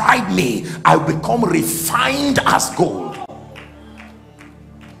He's tried me, I become refined as gold.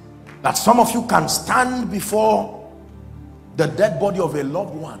 That some of you can stand before the dead body of a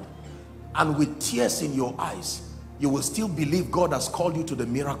loved one, and with tears in your eyes, you will still believe God has called you to the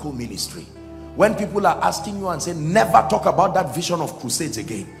miracle ministry. When people are asking you and saying, never talk about that vision of crusades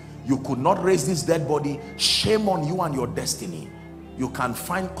again, you could not raise this dead body, shame on you and your destiny. You can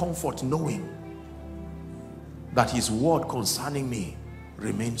find comfort knowing that His word concerning me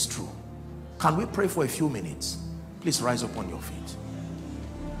remains true. Can we pray for a few minutes? Please rise up on your feet.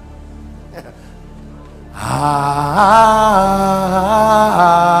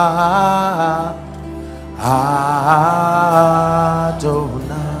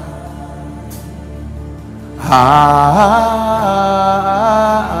 Adonai,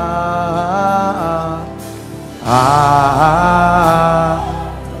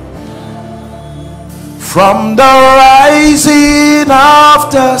 from the rising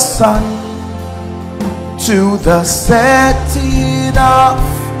of the sun to the setting of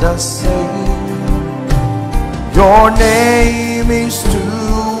the same, your name is to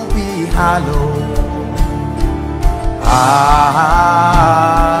be hallowed. Adonai.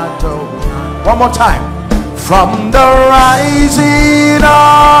 One more time. From the rising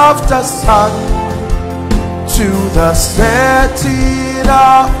of the sun to the setting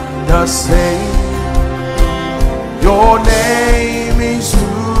of the same, Your name is to be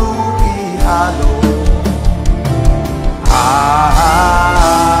hallowed.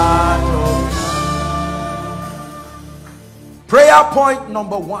 Prayer point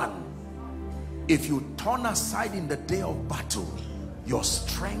number 1. If you turn aside in the day of battle, your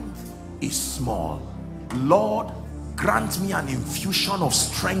strength is small. Lord, grant me an infusion of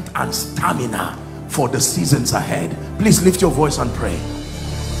strength and stamina for the seasons ahead. Please lift your voice and pray.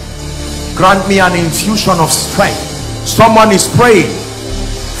 Grant me an infusion of strength. Someone is praying.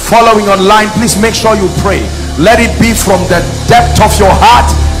 Following online, please make sure you pray. Let it be from the depth of your heart,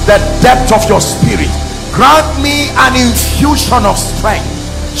 the depth of your spirit. Grant me an infusion of strength.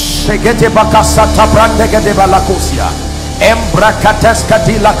 Strength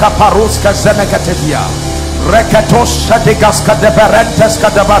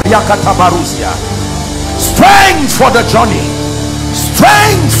for the journey,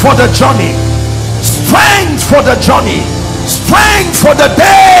 strength for the journey, strength for the journey, strength for the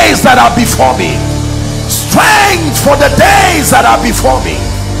days that are before me, strength for the days that are before me,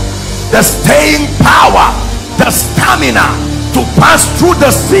 the staying power, the stamina to pass through the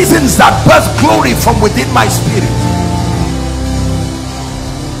seasons that birth glory from within my spirit.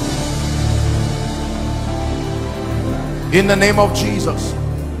 In the name of Jesus.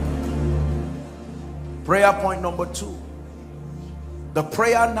 Prayer point number 2. The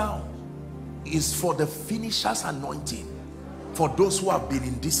prayer now is for the finisher's anointing, for those who have been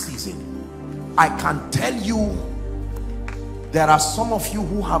in this season. I can tell you there are some of you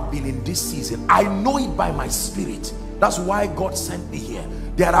who have been in this season. I know it by my spirit. That's why God sent me here.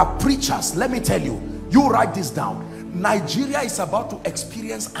 There are preachers, let me tell you, you write this down. Nigeria is about to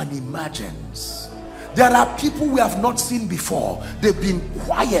experience an emergence. There are people we have not seen before. They've been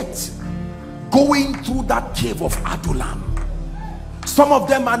quiet, going through that cave of Adullam. Some of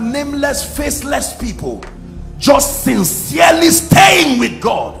them are nameless, faceless people, just sincerely staying with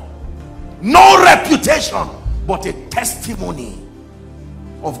God. No reputation, but a testimony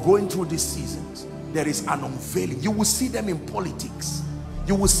of going through these seasons. There is an unveiling. You will see them in politics.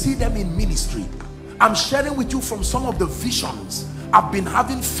 You will see them in ministry. I'm sharing with you from some of the visions. I've been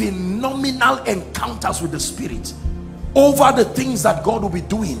having phenomenal encounters with the Spirit over the things that God will be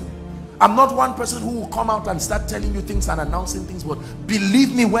doing. I'm not one person who will come out and start telling you things and announcing things, but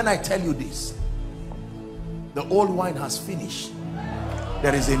believe me when I tell you this. The old wine has finished.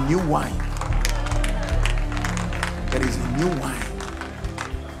 There is a new wine. There is a new wine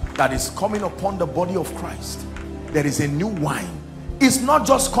that is coming upon the body of Christ. There is a new wine. It's not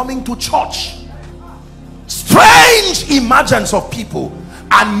just coming to church. Strange emergence of people,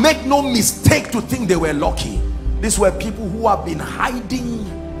 and make no mistake to think they were lucky. These were people who have been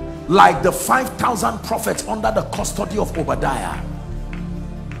hiding like the 5,000 prophets under the custody of Obadiah.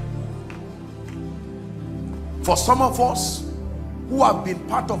 For some of us who have been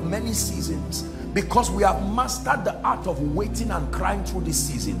part of many seasons, because we have mastered the art of waiting and crying through these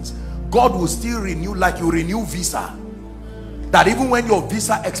seasons, God will still renew, like you renew visa. That even when your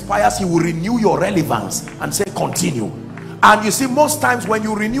visa expires, he will renew your relevance and say continue. And you see, most times when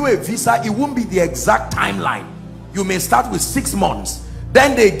you renew a visa, it won't be the exact timeline. You may start with 6 months,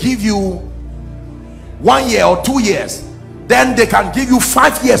 then they give you 1 year or 2 years, then they can give you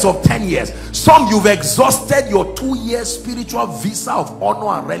 5 years or 10 years. Some, you've exhausted your 2-year spiritual visa of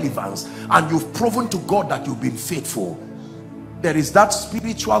honor and relevance, and you've proven to God that you've been faithful. There is that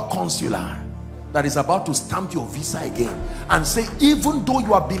spiritual consular that is about to stamp your visa again and say, even though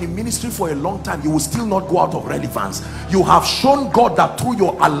you have been in ministry for a long time, you will still not go out of relevance. You have shown God that through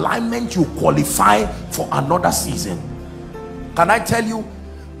your alignment you qualify for another season. Can I tell you,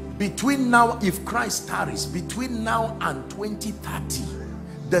 between now, if Christ tarries, between now and 2030,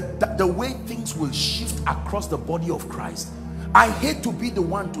 the way things will shift across the body of Christ. I hate to be the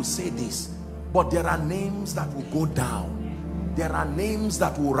one to say this, but there are names that will go down, there are names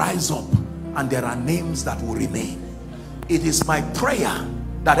that will rise up, and there are names that will remain. It is my prayer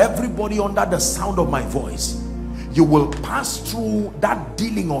that everybody under the sound of my voice, you will pass through that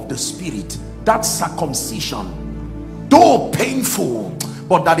dealing of the Spirit, that circumcision, though painful,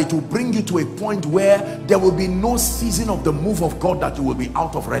 but that it will bring you to a point where there will be no season of the move of God that you will be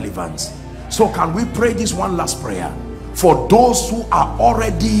out of relevance. So can we pray this one last prayer for those who are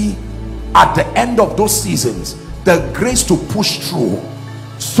already at the end of those seasons, the grace to push through,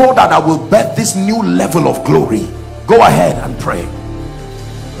 so that I will bet this new level of glory. Go ahead and pray.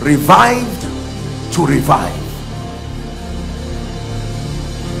 Revived to revive.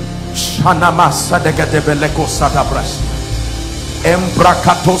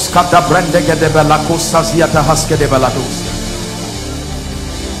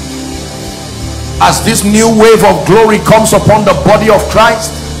 As this new wave of glory comes upon the body of Christ,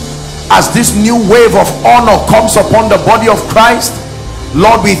 as this new wave of honor comes upon the body of Christ,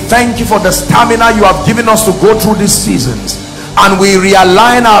 Lord, we thank you for the stamina you have given us to go through these seasons, and we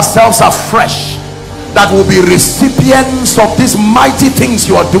realign ourselves afresh that will be recipients of these mighty things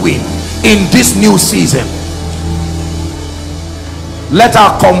you are doing in this new season. Let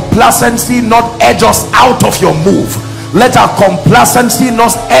our complacency not edge us out of your move. Let our complacency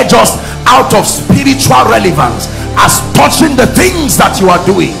not edge us out of spiritual relevance as touching the things that you are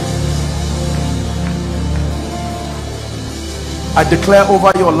doing. I declare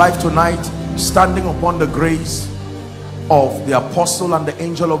over your life tonight, standing upon the grace of the apostle and the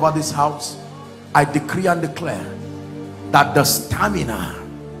angel over this house, I decree and declare that the stamina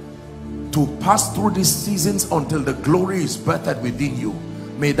to pass through these seasons until the glory is birthed within you,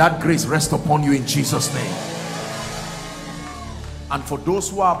 may that grace rest upon you in Jesus' name. And for those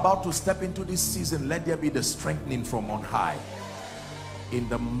who are about to step into this season, let there be the strengthening from on high, in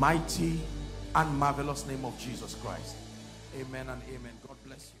the mighty and marvelous name of Jesus Christ. Amen and amen. God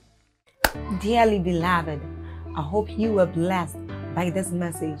bless you. Dearly beloved, I hope you were blessed by this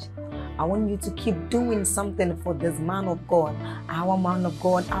message. I want you to keep doing something for this man of God, our man of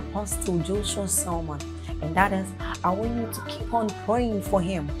God, Apostle Joshua Selman. And that is, I want you to keep on praying for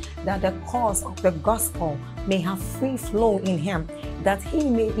him, that the cause of the gospel may have free flow in him, that he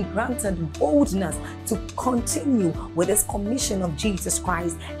may be granted boldness to continue with this commission of Jesus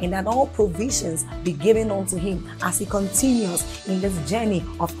Christ, and that all provisions be given unto him as he continues in this journey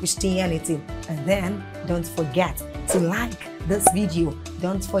of Christianity. And then don't forget to like this video.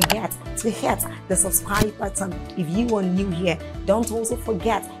 Don't forget to hit the subscribe button if you are new here. Don't also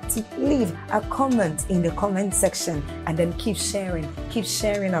forget to leave a comment in the comment section, and then keep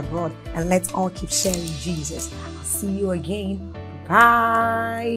sharing abroad, and let's all keep sharing Jesus. I'll see you again. Bye.